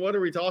 I mean, what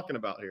are we talking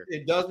about here?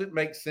 It doesn't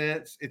make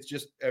sense. It's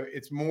just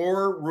it's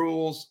more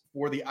rules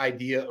for the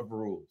idea of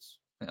rules,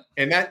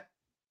 and that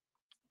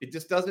it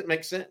just doesn't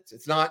make sense.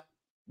 It's not.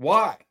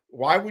 Why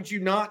would you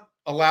not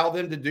allow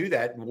them to do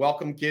that and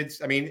welcome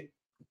kids? I mean,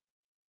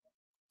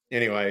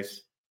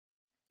 anyways,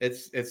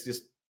 it's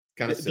just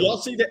kind of silly. Do y'all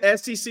see the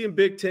SEC and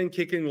Big Ten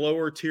kicking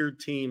lower tiered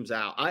teams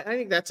out? I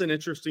think that's an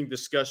interesting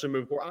discussion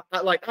moving forward.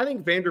 I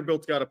think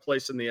Vanderbilt's got a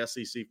place in the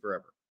SEC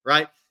forever,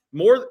 right?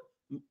 More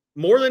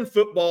than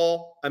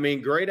football. I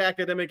mean, great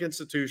academic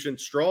institution,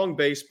 strong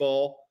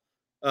baseball,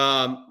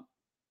 strong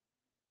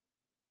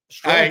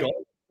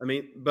golf. I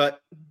mean,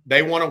 but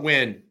they want to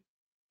win.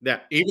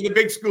 Yeah, even the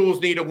big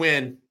schools need a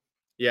win.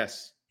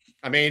 Yes,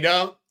 I mean,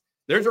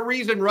 there's a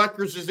reason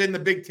Rutgers is in the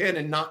Big Ten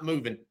and not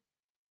moving.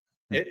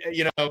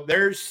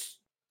 There's.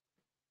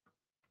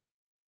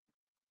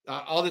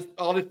 I'll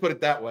just put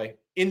it that way.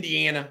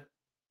 Indiana.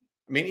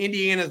 I mean,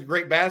 Indiana is a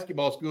great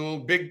basketball school,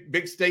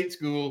 big state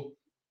school,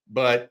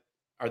 but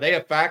are they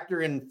a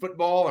factor in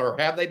football, or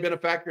have they been a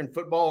factor in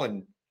football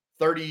in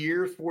 30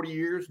 years, 40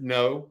 years?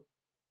 No.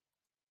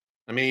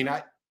 I mean,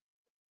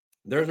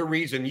 there's a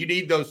reason you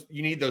need those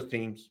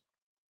teams.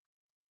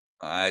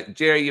 All right,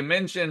 Jerry, you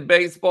mentioned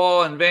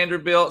baseball and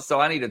Vanderbilt, so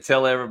I need to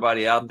tell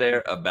everybody out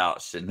there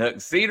about Chinook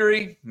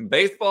Seedery.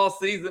 Baseball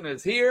season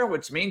is here,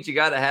 which means you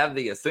got to have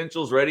the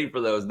essentials ready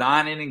for those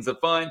 9 innings of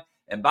fun.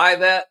 And by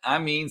that, I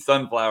mean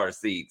sunflower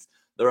seeds.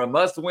 They're a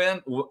must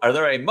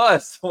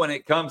when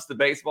it comes to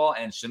baseball,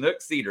 and Chinook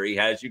Seedery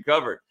has you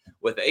covered.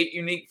 With 8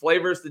 unique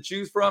flavors to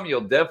choose from,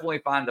 you'll definitely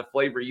find a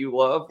flavor you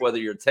love, whether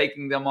you're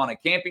taking them on a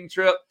camping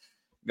trip,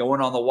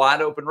 going on the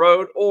wide open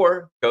road,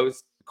 or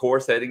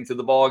course heading to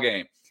the ball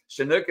game.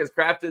 Chinook has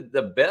crafted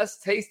the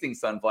best tasting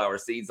sunflower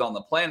seeds on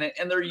the planet,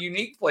 and their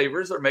unique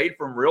flavors are made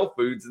from real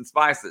foods and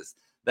spices.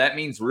 That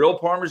means real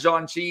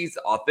Parmesan cheese,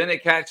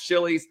 authentic hatch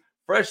chilies,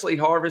 freshly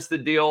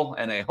harvested dill,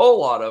 and a whole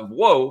lot of,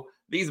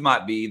 these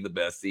might be the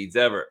best seeds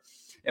ever.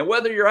 And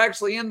whether you're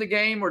actually in the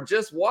game or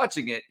just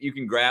watching it, you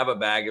can grab a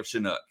bag of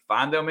Chinook.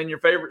 Find them in your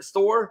favorite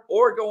store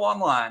or go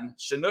online,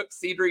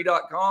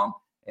 ChinookSeedery.com,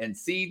 and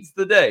seeds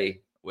the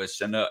day with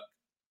Chinook.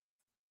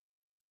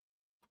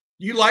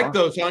 You like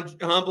those,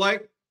 huh,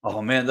 Blake? Oh,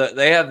 man,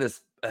 they have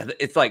this.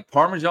 It's like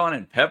Parmesan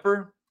and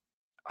pepper.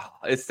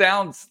 It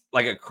sounds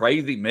like a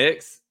crazy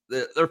mix.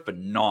 They're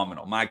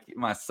phenomenal.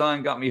 My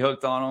son got me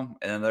hooked on them,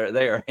 and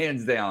they are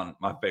hands down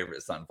my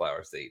favorite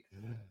sunflower seed.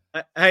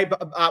 Hey,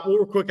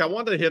 real quick, I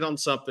wanted to hit on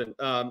something.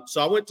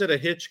 So I went to the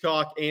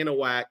Hitchcock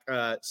Anahuac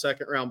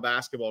second round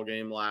basketball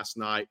game last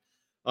night,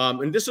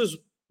 and this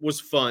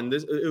was fun.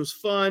 It was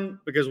fun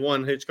because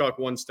Hitchcock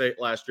won state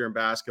last year in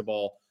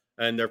basketball,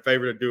 and they're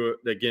favored to do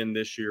it again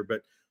this year.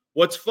 But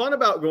what's fun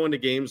about going to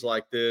games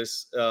like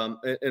this,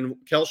 and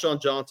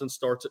Kelshawn Johnson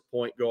starts at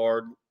point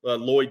guard.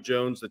 Lloyd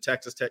Jones, the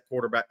Texas Tech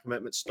quarterback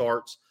commitment,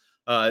 starts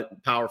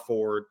power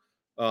forward.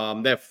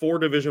 They have 4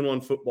 Division I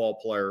football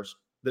players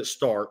that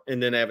start,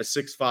 and then they have a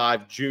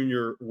 6'5"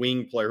 junior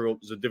wing player who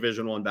is a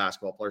Division I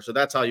basketball player. So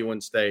that's how you win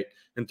state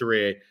in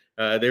 3A.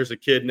 There's a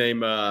kid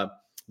named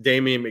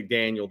Damian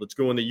McDaniel that's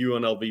going to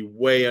UNLV,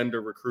 way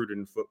under recruited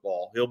in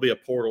football. He'll be a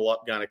portal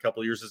up guy in a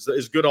couple of years.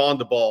 As good on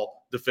the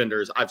ball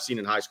defender as I've seen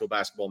in high school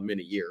basketball in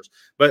many years.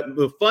 But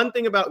the fun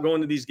thing about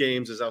going to these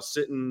games is I was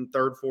sitting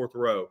 3rd, 4th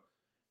row.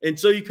 And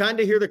so you kind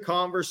of hear the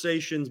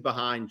conversations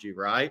behind you,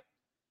 right?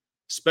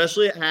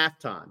 Especially at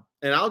halftime.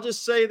 And I'll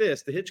just say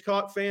this, the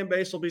Hitchcock fan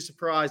base will be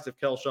surprised if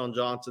Kelshawn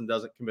Johnson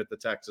doesn't commit the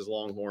Texas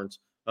Longhorns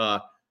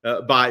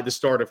by the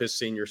start of his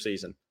senior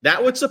season.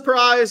 That would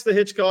surprise the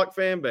Hitchcock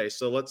fan base.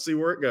 So let's see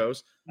where it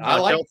goes. I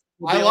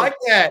like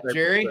that,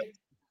 Jerry.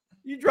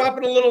 You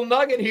dropping a little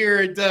nugget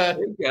here. There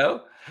you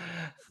go.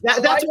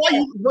 That's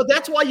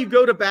why you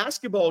go to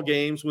basketball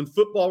games when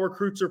football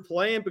recruits are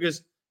playing,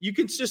 because you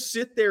can just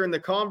sit there in the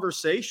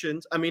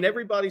conversations. I mean,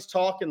 everybody's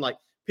talking like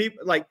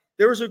people like.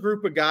 There was a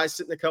group of guys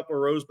sitting a couple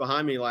of rows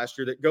behind me last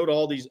year that go to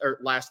all these, or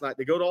last night,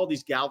 they go to all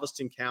these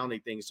Galveston County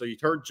things. So you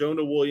heard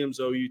Jonah Williams,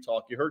 OU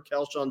talk. You heard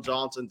Kelshawn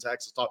Johnson,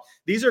 Texas talk.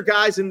 These are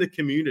guys in the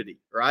community,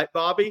 right,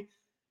 Bobby?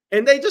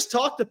 and they just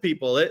talk to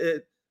people.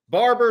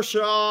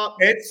 Barbershop.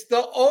 It's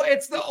the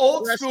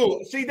old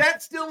school. See,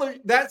 that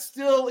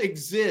still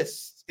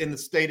exists in the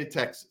state of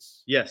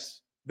Texas. Yes.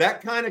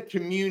 That kind of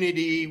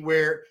community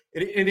where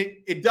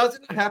it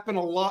doesn't happen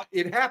a lot.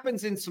 It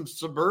happens in some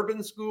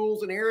suburban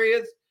schools and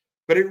areas,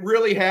 but it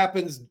really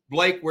happens,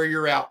 Blake, where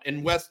you're out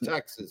in West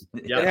Texas.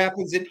 Yeah. It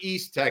happens in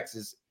East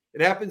Texas.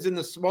 It happens in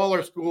the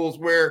smaller schools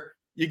where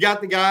you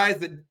got the guys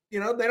that, they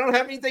don't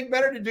have anything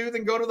better to do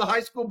than go to the high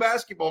school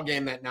basketball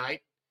game that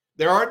night.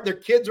 Their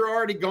kids are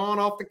already gone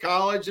off to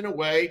college and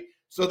away,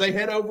 so they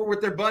head over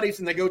with their buddies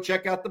and they go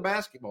check out the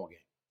basketball game.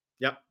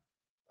 Yep.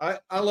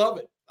 I love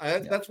it.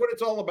 That's what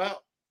it's all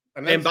about.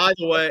 And by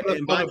the way,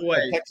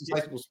 Texas high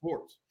school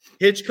sports.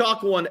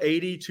 Hitchcock won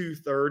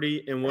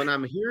 82-30, and when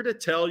I'm here to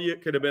tell you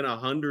it could have been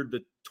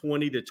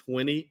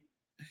 120-20.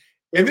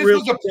 And this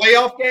was a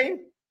playoff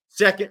game?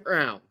 Second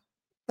round.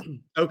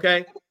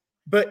 Okay.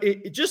 But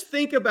just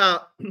think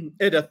about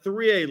at a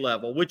 3A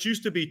level, which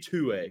used to be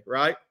 2A,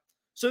 right?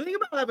 So think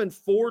about having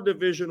 4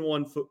 Division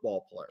I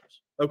football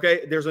players.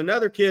 Okay. There's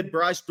another kid,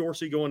 Bryce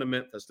Dorsey, going to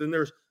Memphis. Then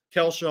there's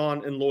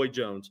Kelshawn and Lloyd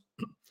Jones.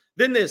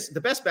 Then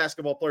the best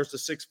basketball player is the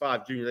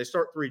 6'5" junior. They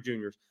start 3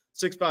 juniors.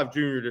 6'5"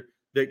 junior,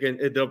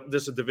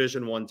 this is a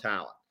Division I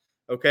talent.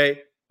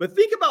 Okay. But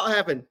think about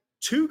having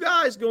 2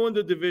 guys going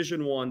to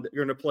Division I that are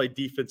going to play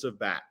defensive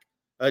back.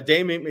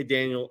 Damian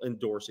McDaniel and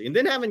Dorsey. And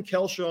then having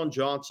Kelshawn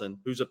Johnson,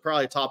 who's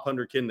probably a top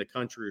 100 kid in the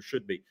country or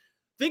should be.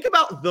 Think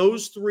about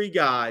those 3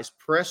 guys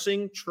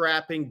pressing,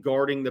 trapping,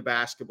 guarding the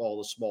basketball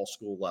at the small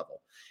school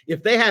level.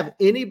 If they have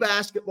any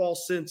basketball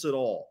sense at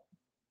all,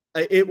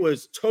 it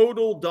was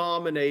total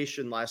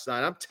domination last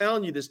night. I'm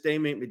telling you, this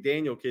Damian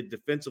McDaniel kid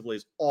defensively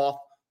is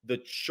off the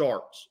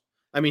charts.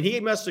 I mean, he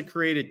must have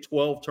created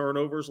 12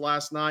 turnovers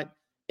last night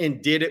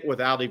and did it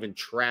without even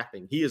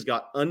trapping. He has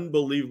got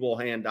unbelievable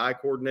hand-eye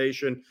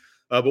coordination.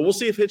 But we'll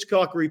see if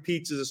Hitchcock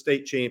repeats as a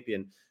state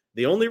champion.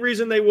 The only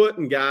reason they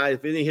wouldn't, guys,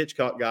 if any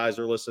Hitchcock guys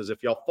are listening, is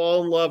if y'all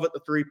fall in love at the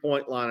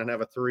 3-point line and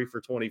have a 3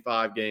 for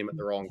 25 game at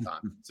the wrong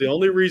time. It's the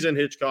only reason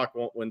Hitchcock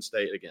won't win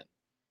state again.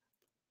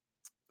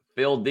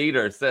 Phil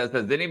Dieter says,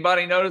 has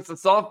anybody noticed the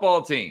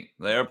softball team?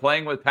 They are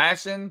playing with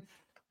passion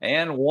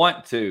and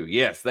want to.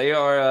 Yes, they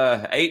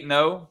are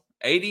 8-0.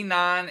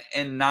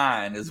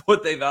 89-9 is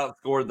what they've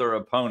outscored their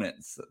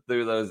opponents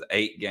through those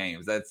 8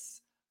 games.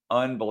 That's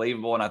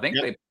unbelievable. And I think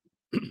they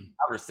 5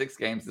 or 6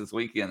 games this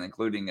weekend,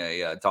 including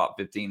a top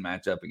 15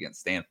 matchup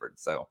against Stanford.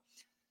 So,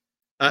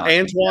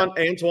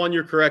 Antoine,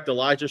 you're correct.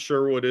 Elijah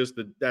Sherwood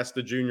that's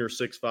the junior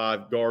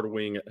 6'5" guard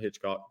wing at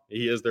Hitchcock.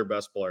 He is their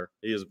best player.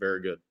 He is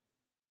very good.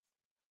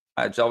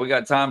 All right, y'all, we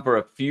got time for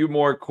a few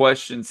more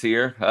questions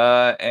here,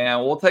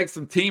 and we'll take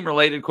some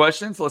team-related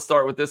questions. Let's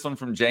start with this one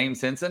from James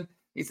Henson.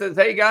 He says,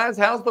 hey, guys,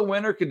 how's the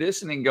winter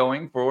conditioning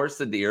going for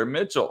Sadir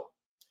Mitchell?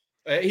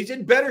 He's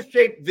in better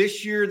shape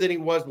this year than he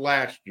was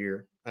last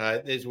year,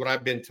 is what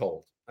I've been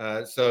told.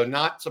 So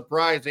not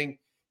surprising.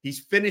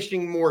 He's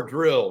finishing more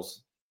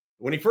drills.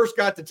 When he first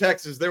got to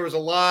Texas, there was a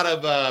lot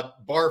of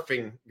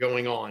barfing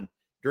going on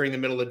during the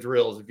middle of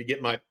drills, if you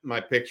get my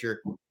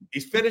picture.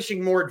 He's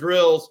finishing more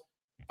drills.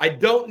 I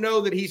don't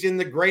know that he's in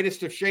the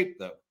greatest of shape,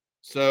 though.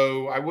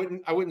 So I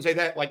wouldn't say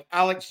that. Like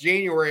Alex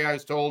January, I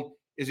was told,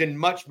 is in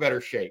much better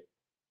shape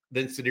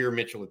than Sadir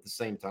Mitchell at the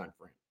same time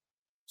frame.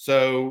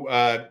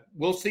 So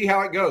we'll see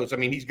how it goes. I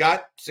mean, he's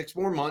got 6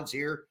 more months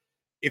here.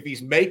 If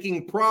he's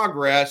making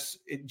progress,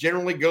 it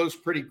generally goes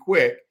pretty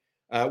quick.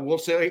 We'll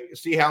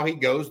see how he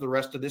goes the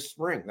rest of this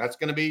spring. That's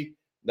going to be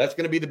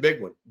the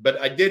big one. But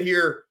I did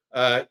hear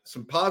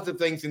some positive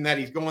things in that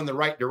he's going the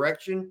right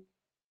direction.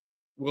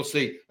 We'll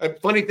see. A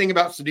funny thing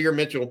about Sadir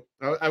Mitchell,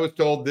 I was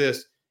told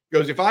this. He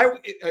goes, if I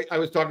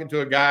was talking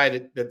to a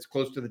guy that's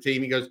close to the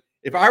team. He goes,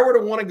 if I were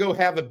to want to go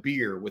have a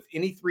beer with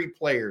any 3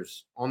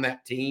 players on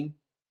that team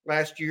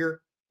last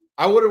year,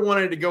 I would have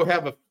wanted to go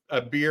have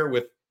a beer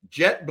with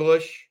Jet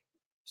Bush,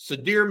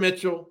 Sadir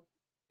Mitchell,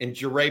 and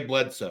Jere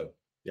Bledsoe.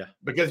 Yeah.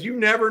 Because you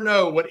never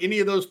know what any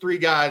of those 3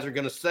 guys are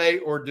going to say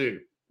or do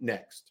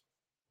next.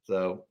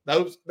 So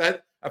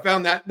I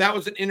found that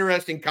was an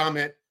interesting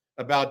comment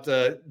about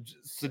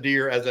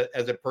Sadir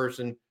as a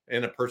person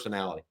and a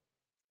personality.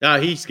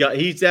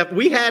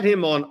 We had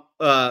him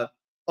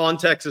on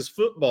Texas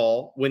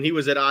football when he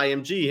was at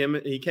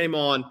IMG. He came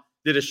on,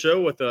 did a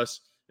show with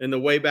us in the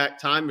Wayback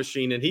Time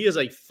Machine, and he is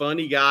a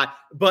funny guy.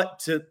 But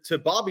to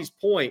Bobby's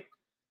point,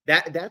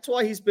 that's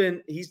why he's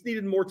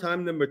needed more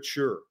time to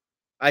mature.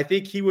 I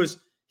think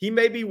he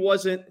maybe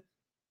wasn't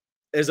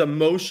as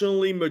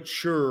emotionally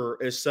mature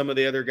as some of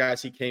the other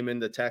guys he came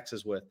into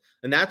Texas with.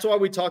 And that's why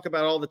we talk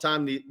about all the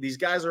time. These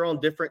guys are on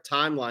different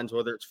timelines,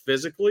 whether it's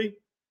physically,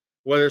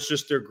 whether it's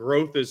just their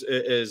growth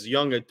as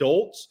young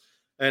adults.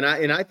 And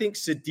I think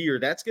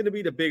Sadir, that's going to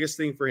be the biggest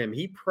thing for him.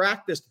 He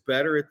practiced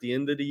better at the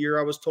end of the year,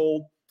 I was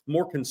told,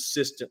 more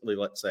consistently,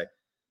 let's say.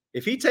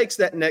 If he takes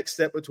that next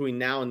step between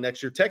now and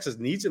next year, Texas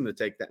needs him to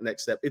take that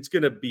next step. It's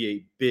going to be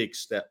a big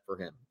step for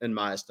him, in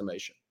my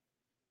estimation.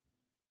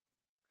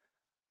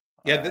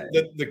 Yeah,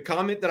 the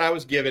comment that I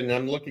was given, and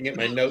I'm looking at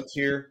my notes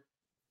here,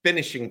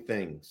 finishing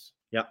things.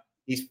 Yeah.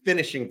 He's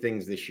finishing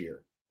things this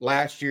year.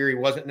 Last year, he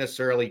wasn't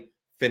necessarily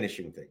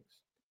finishing things.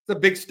 It's a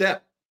big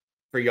step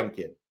for a young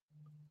kid.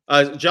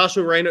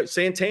 Joshua Reyno,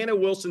 Santana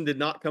Wilson did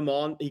not come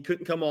on. He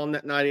couldn't come on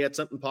that night. He had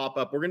something pop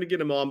up. We're going to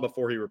get him on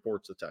before he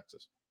reports to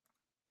Texas.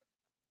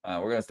 We're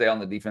going to stay on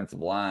the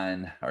defensive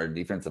line, or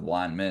defensive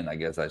linemen, I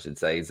guess I should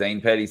say. Zane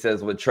Petty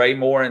says, with Trey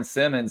Moore and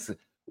Simmons,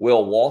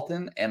 will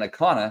Walton and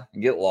Akana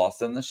get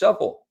lost in the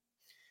shuffle?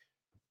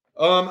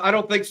 I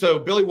don't think so.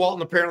 Billy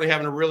Walton apparently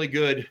having a really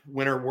good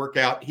winter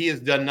workout. He has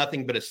done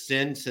nothing but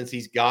ascend since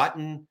he's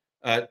gotten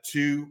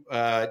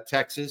to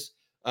Texas.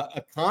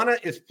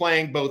 Akana is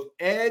playing both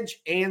edge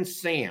and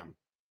Sam,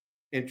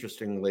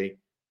 interestingly.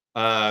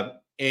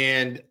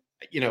 And,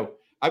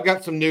 I've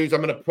got some news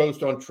I'm going to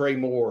post on Trey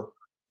Moore.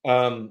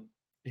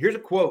 Here's a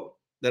quote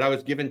that I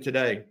was given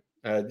today,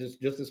 just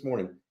this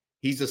morning.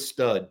 He's a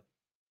stud.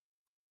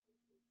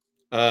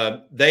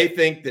 They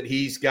think that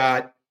he's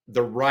got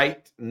the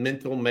right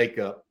mental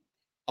makeup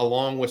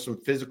along with some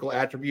physical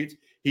attributes.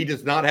 He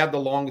does not have the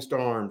longest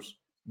arms,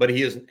 but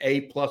he is an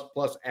A++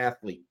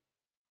 athlete,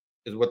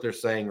 is what they're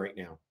saying right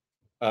now.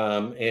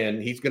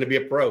 And he's going to be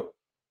a pro.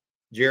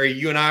 Jerry,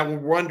 you and I were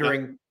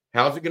wondering,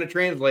 how's it going to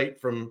translate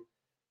from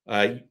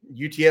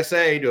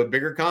UTSA to a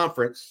bigger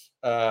conference?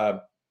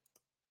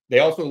 They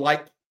also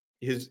like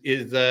his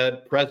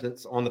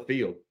presence on the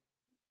field.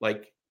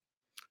 Like,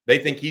 they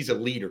think he's a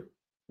leader.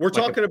 We're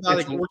talking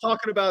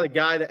about a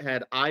guy that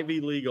had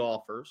Ivy League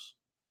offers,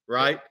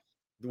 right?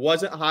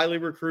 Wasn't highly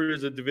recruited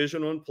as a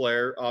Division I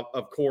player.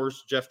 Of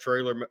course, Jeff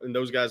Traylor and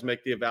those guys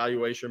make the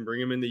evaluation,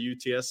 bring him into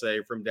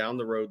UTSA from down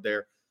the road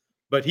there.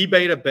 But he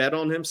made a bet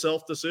on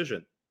himself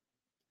decision.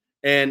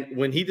 And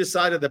when he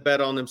decided to bet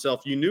on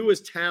himself, you knew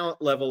his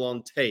talent level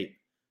on tape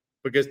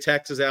because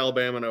Texas,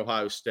 Alabama, and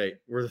Ohio State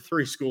were the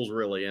three schools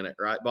really in it,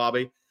 right,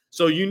 Bobby?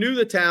 So you knew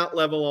the talent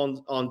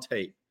level on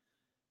tape.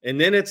 And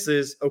then it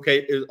says,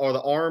 okay, are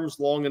the arms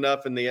long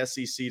enough in the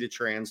SEC to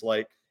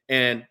translate?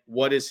 And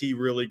what is he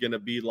really going to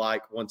be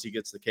like once he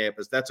gets to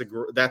campus? That's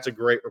a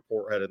great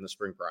report headed in the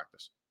spring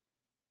practice.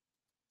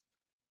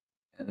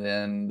 And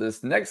then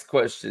this next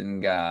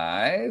question,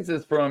 guys,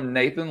 is from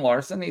Nathan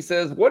Larson. He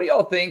says, what do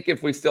y'all think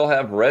if we still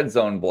have red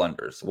zone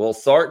blunders? Will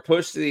Sark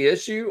push the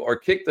issue or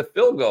kick the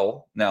field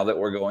goal now that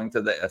we're going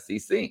to the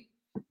SEC?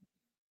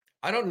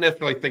 I don't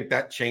necessarily think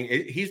that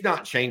change. He's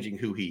not changing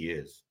who he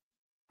is.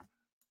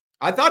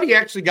 I thought he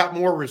actually got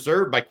more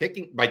reserved by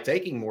taking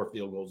more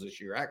field goals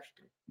this year,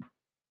 actually.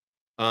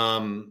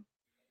 I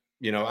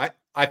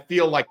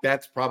feel like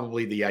that's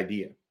probably the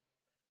idea.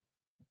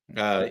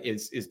 I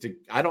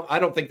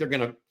don't think they're going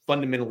to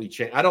fundamentally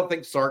change. I don't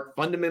think Sark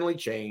fundamentally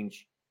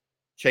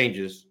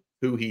changes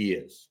who he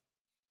is.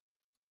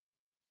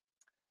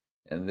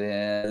 And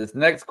then this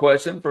next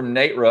question from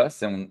Nate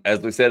Russ. And as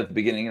we said at the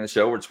beginning of the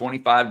show, we're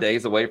 25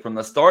 days away from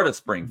the start of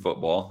spring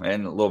football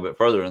and a little bit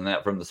further than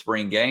that from the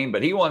spring game.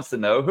 But he wants to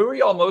know, who are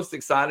y'all most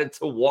excited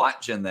to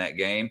watch in that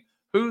game?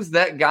 Who's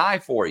that guy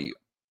for you?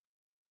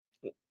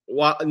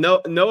 Well,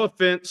 no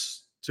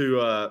offense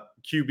to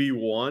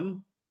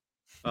QB1.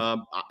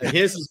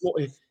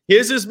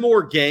 His is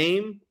more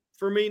game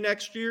for me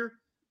next year.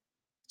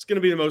 It's going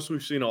to be the most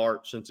we've seen of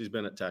Arch since he's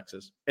been at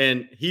Texas.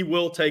 And he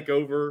will take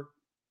over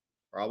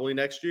probably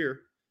next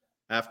year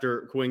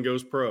after Quinn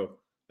goes pro.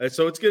 And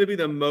so it's going to be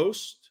the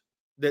most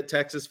that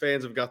Texas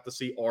fans have got to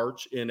see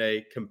Arch in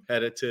a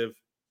competitive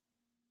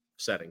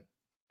setting.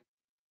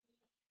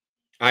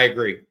 I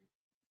agree.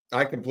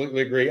 I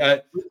completely agree.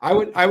 I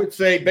would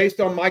say, based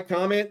on my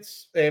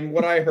comments and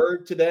what I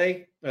heard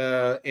today,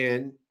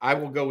 and I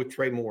will go with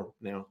Trey Moore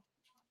now.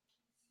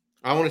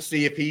 I want to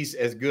see if he's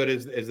as good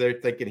as they're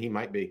thinking he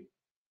might be.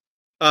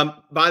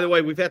 By the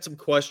way, we've had some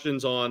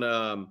questions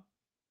on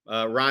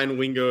Ryan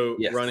Wingo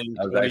running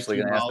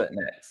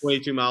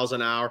 22 miles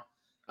an hour.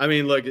 I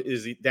mean, look,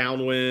 is he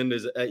downwind?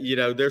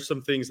 There's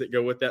some things that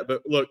go with that.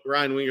 But look,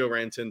 Ryan Wingo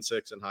ran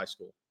 10.6 in high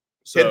school.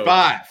 So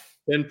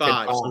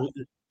 10.5. So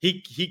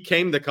he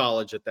came to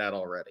college at that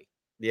already.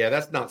 Yeah,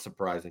 that's not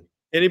surprising.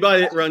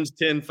 Anybody that runs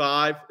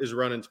 10.5 is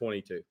running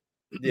 22.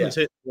 Yeah. He's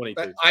hit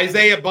 22.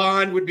 Isaiah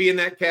Bond would be in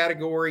that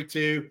category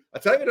too.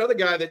 I'll tell you another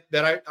guy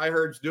that I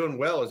heard is doing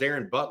well is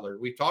Aaron Butler.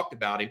 We talked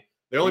about him.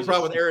 The only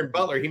problem with Aaron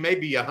Butler, he may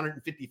be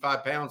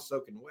 155 pounds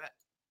soaking wet.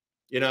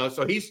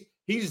 So he's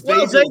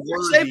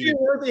Xavier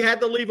Worthy had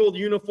to leave a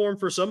uniform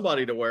for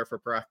somebody to wear for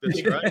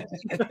practice, right?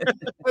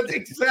 That's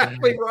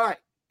exactly right.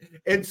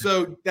 And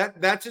so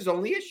that's his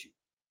only issue.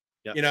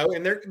 Yep.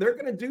 And they're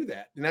going to do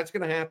that, and that's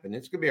going to happen.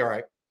 It's going to be all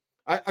right.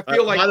 I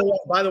feel like.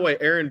 By the way,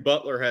 Aaron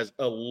Butler has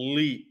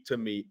elite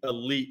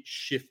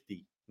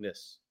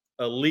shiftiness,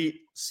 elite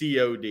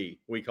COD.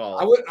 We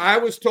call it. I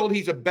was told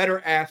he's a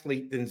better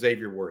athlete than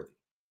Xavier Worthy.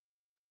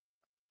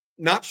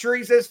 Not sure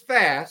he's as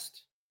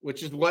fast,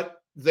 which is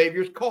what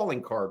Xavier's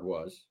calling card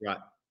was. Right.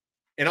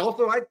 And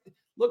also, I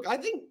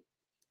think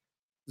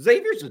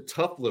Xavier's a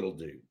tough little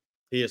dude.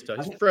 He is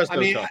tough. He's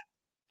Fresno tough.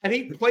 And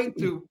he played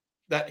through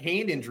that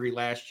hand injury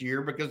last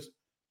year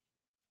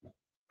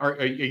or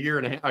a year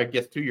and a half, I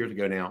guess 2 years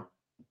ago now.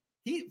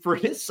 For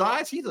his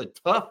size, he's a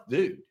tough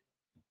dude.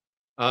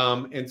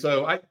 And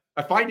so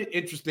I find it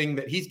interesting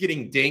that he's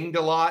getting dinged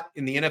a lot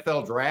in the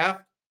NFL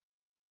draft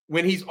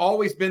when he's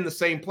always been the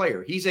same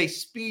player. He's a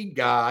speed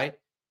guy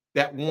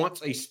that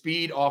wants a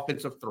speed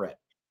offensive threat.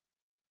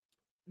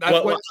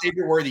 That's what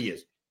Xavier Worthy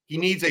is. He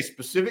needs a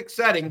specific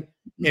setting,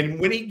 and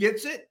when he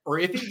gets it, or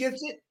if he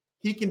gets it,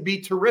 he can be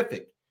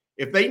terrific.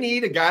 If they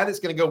need a guy that's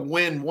going to go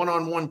win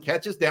one-on-one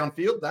catches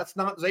downfield, that's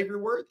not Xavier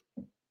Worthy.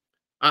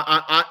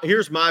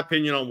 Here's my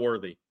opinion on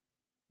Worthy.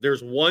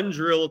 There's one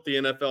drill at the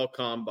NFL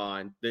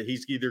Combine that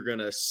he's either going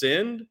to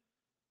send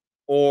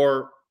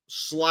or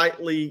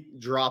slightly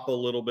drop a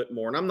little bit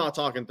more. And I'm not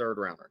talking third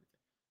round or anything.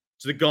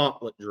 It's the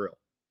gauntlet drill.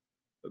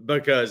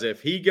 Because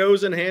if he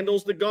goes and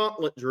handles the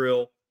gauntlet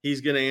drill,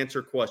 he's going to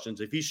answer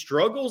questions. If he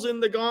struggles in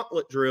the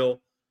gauntlet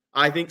drill,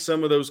 I think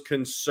some of those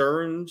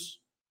concerns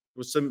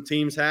with some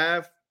teams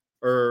have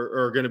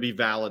are going to be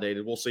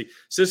validated. We'll see.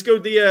 Cisco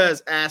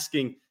Diaz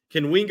asking,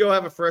 can Wingo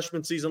have a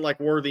freshman season like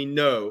Worthy?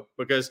 No,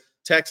 because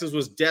Texas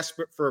was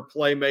desperate for a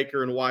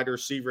playmaker and wide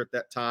receiver at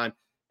that time,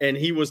 and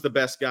he was the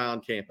best guy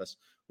on campus.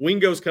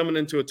 Wingo's coming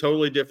into a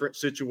totally different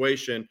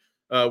situation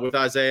with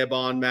Isaiah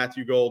Bond,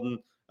 Matthew Golden,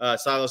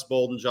 Silas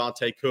Bolden,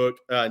 Jonte Cook,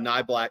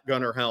 Nye Black,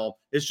 Gunnar Helm.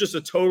 It's just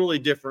a totally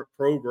different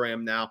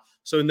program now.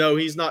 So, no,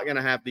 he's not going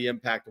to have the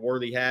impact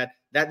Worthy had.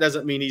 That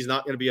doesn't mean he's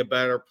not going to be a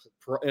better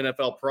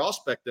NFL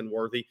prospect than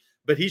Worthy,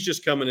 but he's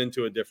just coming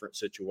into a different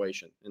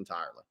situation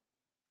entirely.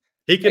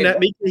 He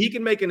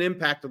can make an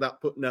impact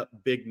without putting up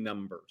big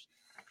numbers.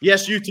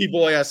 Yes, UT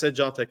boy, I said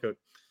Jonte Cook.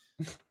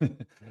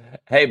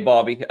 Hey,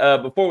 Bobby,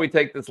 before we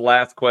take this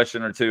last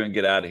question or two and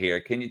get out of here,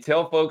 can you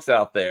tell folks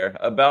out there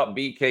about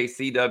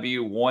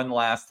BKCW one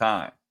last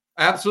time?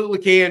 Absolutely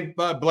can.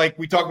 Blake,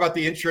 we talk about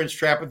the insurance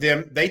trap with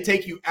them. They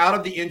take you out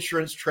of the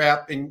insurance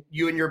trap and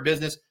you and your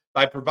business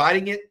by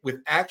providing it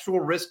with actual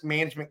risk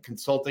management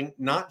consulting,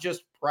 not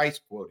just price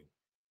quoting.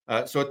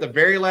 So at the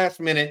very last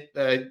minute,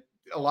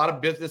 a lot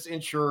of business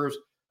insurers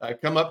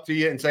come up to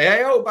you and say,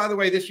 hey, oh, by the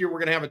way, this year we're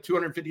going to have a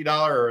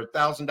 $250 or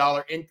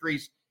 $1,000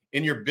 increase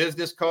in your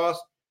business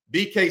cost.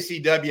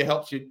 BKCW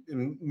helps you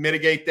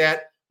mitigate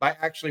that by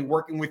actually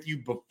working with you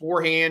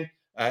beforehand.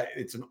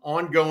 It's an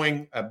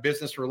ongoing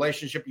business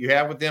relationship you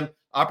have with them,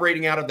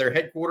 operating out of their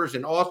headquarters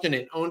in Austin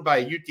and owned by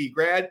a UT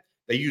grad.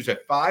 They use a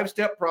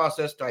 5-step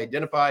process to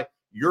identify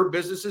your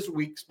business's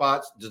weak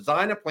spots,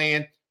 design a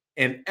plan,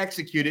 and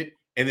execute it,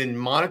 and then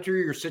monitor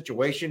your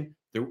situation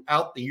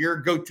throughout the year.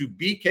 Go to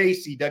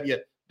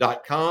bkcw.com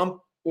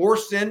or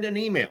send an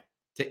email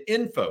to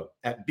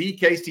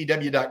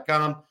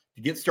info@bkcw.com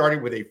to get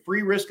started with a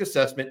free risk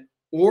assessment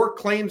or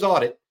claims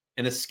audit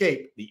and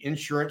escape the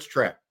insurance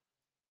trap.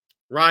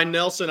 Ryan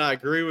Nelson, I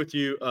agree with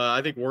you.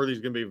 I think Worthy's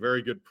going to be a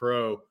very good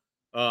pro.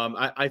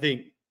 I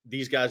think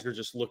these guys are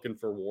just looking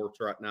for warts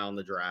right now in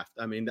the draft.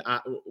 I mean,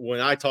 when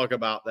I talk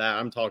about that,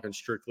 I'm talking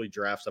strictly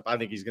draft stuff. I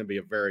think he's going to be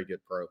a very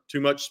good pro. Too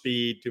much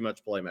speed, too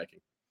much playmaking.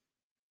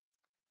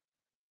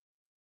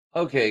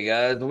 Okay,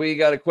 guys, we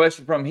got a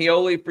question from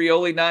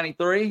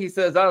Frioli93. He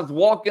says, I was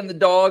walking the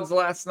dogs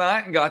last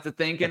night and got to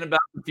thinking about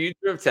the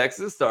future of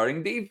Texas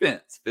starting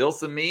defense. Phil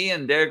Sami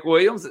and Derek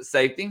Williams at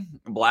safety,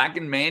 Black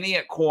and Manny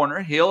at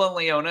corner, Hill and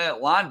Leona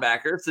at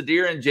linebacker,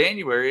 Sadir and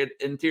January at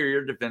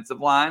interior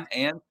defensive line,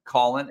 and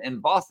Colin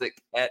and Bosick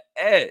at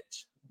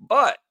edge.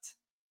 But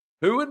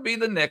who would be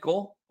the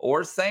nickel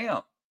or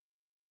Sam?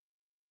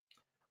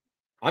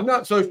 I'm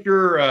not so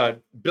sure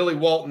Billy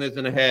Walton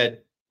isn't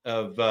ahead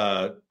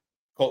of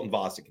Colton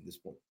Bosick at this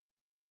point,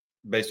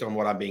 based on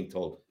what I'm being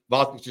told.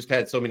 Bosick's just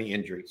had so many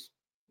injuries.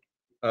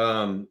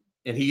 And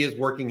he is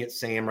working at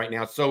Sam right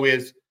now. So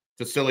is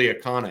Cecilia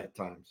Kana at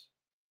times.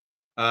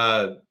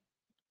 I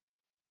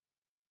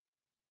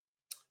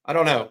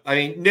don't know. I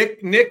mean,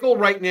 nickel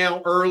right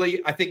now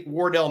early. I think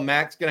Wardell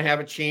Mack's going to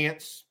have a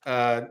chance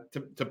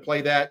to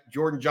play that.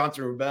 Jordan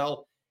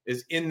Johnson-Rubel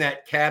is in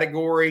that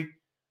category.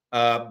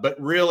 But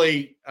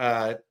really,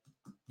 Jalen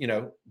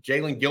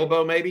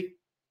Gilbo maybe.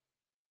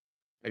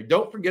 Hey,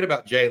 don't forget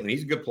about Jalen.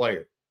 He's a good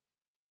player.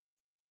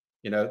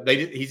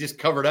 He's just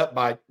covered up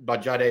by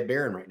Jahdae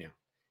Barron right now.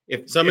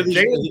 If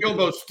Jalen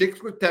Gilbo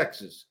sticks with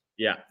Texas,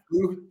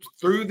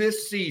 through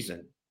this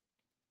season,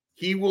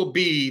 he will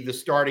be the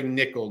starting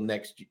nickel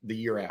the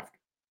year after.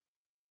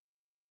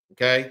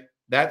 Okay,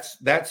 that's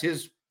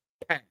his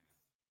path,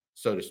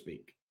 so to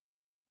speak.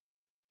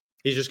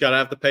 He's just got to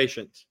have the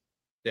patience.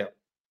 Yeah.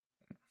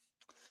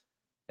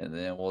 And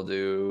then we'll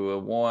do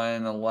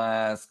one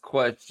last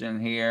question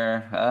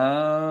here.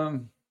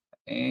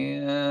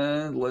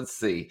 And let's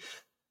see.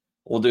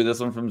 We'll do this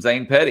one from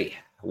Zane Petty.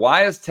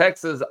 Why is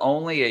Texas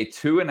only a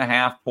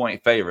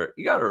 2.5-point favorite?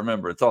 You got to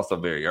remember, it's also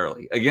very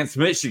early against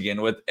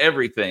Michigan with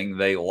everything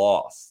they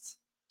lost.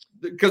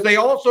 Because they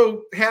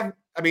also have,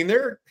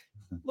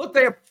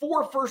 they have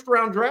 4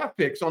 first-round draft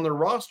picks on their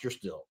roster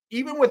still.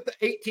 Even with the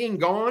 18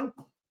 gone,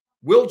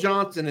 Will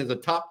Johnson is a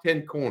top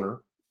 10 corner,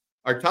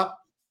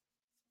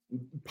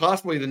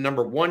 possibly the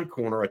number 1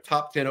 corner, a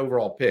top 10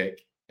 overall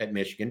pick at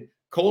Michigan.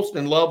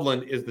 Colston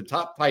Loveland is the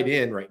top tight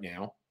end right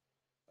now,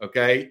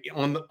 okay,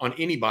 on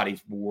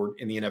anybody's board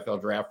in the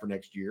NFL draft for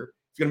next year.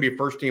 He's going to be a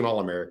first-team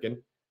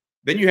All-American.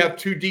 Then you have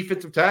 2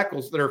 defensive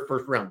tackles that are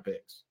first-round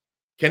picks,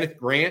 Kenneth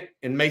Grant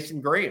and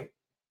Mason Graham.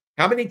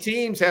 How many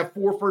teams have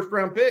 4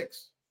 first-round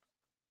picks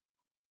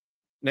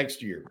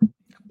next year?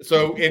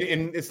 So,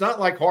 and it's not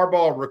like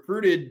Harbaugh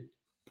recruited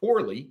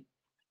poorly.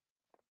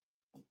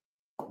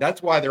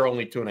 That's why they're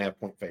only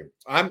 2.5-point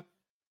favorites.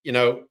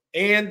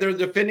 And they're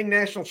defending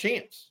national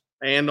champs.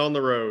 And on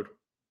the road.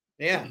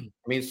 Yeah.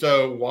 I mean,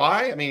 so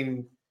why? I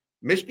mean,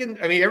 Michigan,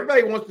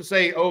 everybody wants to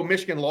say, oh,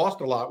 Michigan lost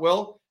a lot.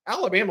 Well,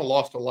 Alabama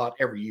lost a lot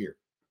every year.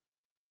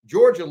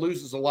 Georgia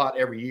loses a lot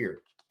every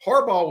year.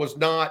 Harbaugh was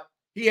not,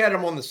 he had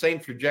them on the same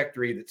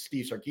trajectory that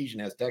Steve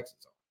Sarkisian has Texas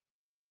on,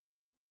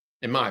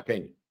 in my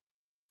opinion,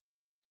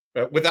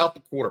 but without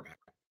the quarterback.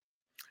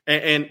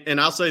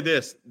 And I'll say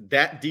this,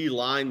 that D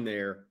line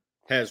there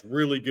has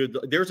really good.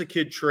 There's a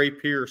kid, Trey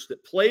Pierce,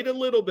 that played a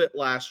little bit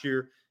last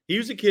year. He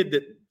was a kid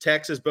that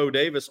Texas Bo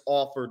Davis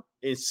offered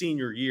in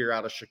senior year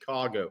out of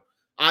Chicago.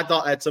 I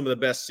thought had some of the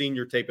best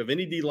senior tape of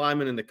any D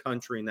lineman in the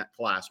country in that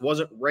class.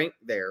 Wasn't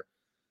ranked there,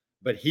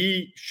 but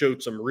he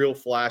showed some real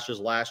flashes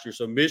last year.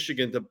 So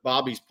Michigan, to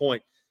Bobby's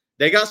point,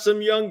 they got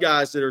some young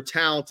guys that are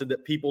talented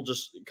that people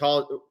just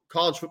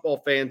college football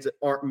fans that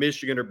aren't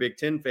Michigan or Big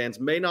Ten fans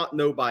may not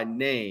know by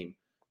name,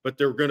 but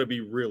they're going to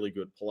be really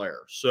good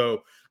players.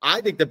 So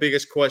I think the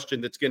biggest question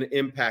that's going to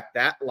impact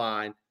that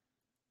line,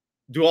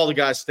 do all the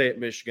guys stay at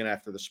Michigan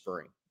after the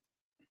spring?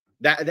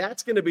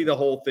 That's going to be the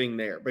whole thing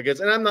there. Because,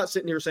 and I'm not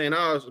sitting here saying,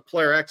 oh,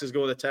 player X is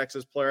going to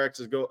Texas, player X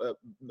is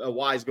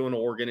Y is going to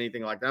Oregon,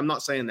 anything like that. I'm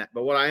not saying that.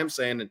 But what I am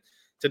saying in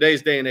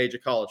today's day and age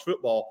of college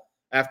football,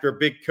 after a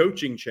big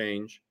coaching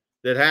change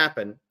that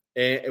happened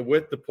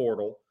with the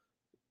portal,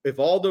 if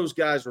all those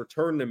guys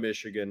return to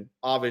Michigan,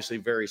 obviously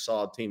very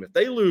solid team. If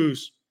they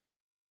lose,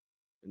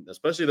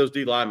 especially those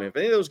D linemen, if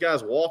any of those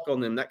guys walk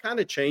on them, that kind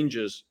of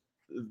changes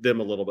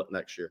them a little bit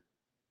next year.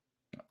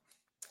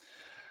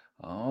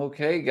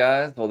 Okay,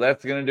 guys. Well,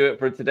 that's going to do it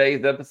for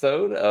today's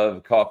episode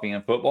of Coffee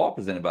and Football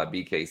presented by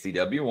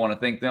BKCW. I want to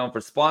thank them for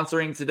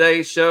sponsoring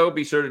today's show.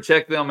 Be sure to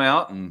check them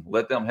out and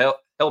let them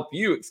help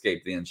you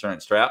escape the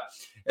insurance trap.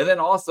 And then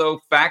also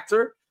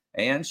Factor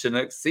and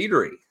Chinook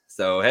Seedery.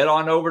 So head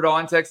on over to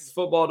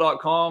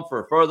ontexasfootball.com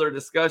for further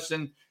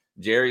discussion.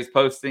 Jerry's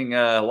posting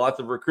lots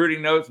of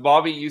recruiting notes.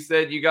 Bobby, you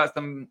said you got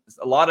a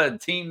lot of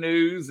team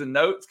news and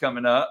notes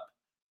coming up.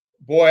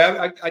 Boy,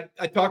 I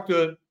talked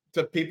to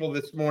people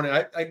this morning.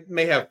 I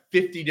may have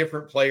 50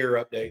 different player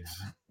updates.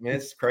 I mean,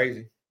 it's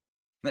crazy.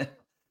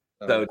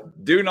 So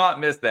do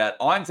not miss that.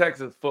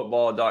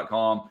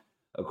 OnTexasFootball.com.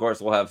 Of course,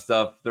 we'll have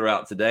stuff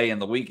throughout today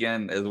and the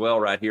weekend as well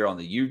right here on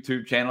the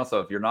YouTube channel. So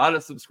if you're not a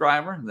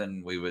subscriber,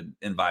 then we would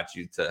invite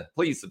you to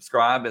please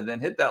subscribe and then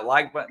hit that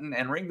like button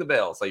and ring the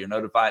bell so you're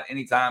notified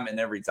anytime and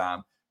every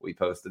time we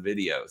post a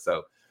video.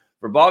 So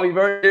for Bobby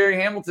Bird, Jerry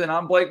Hamilton,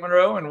 I'm Blake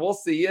Monroe, and we'll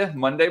see you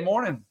Monday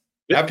morning.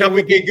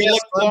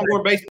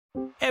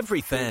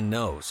 Every fan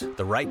knows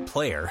the right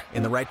player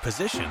in the right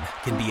position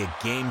can be a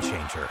game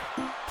changer.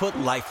 Put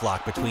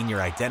LifeLock between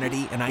your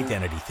identity and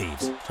identity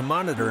thieves to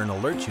monitor and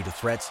alert you to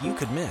threats you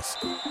could miss.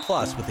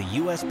 Plus, with a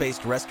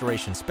U.S.-based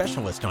restoration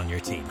specialist on your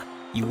team,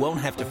 you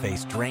won't have to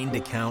face drained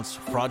accounts,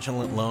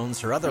 fraudulent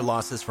loans, or other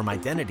losses from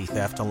identity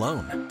theft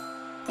alone.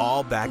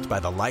 All backed by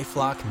the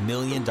LifeLock $1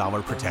 Million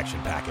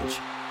Protection Package.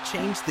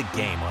 Change the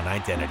game on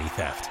identity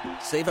theft.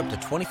 Save up to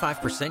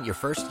 25% your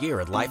first year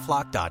at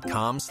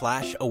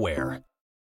LifeLock.com/aware.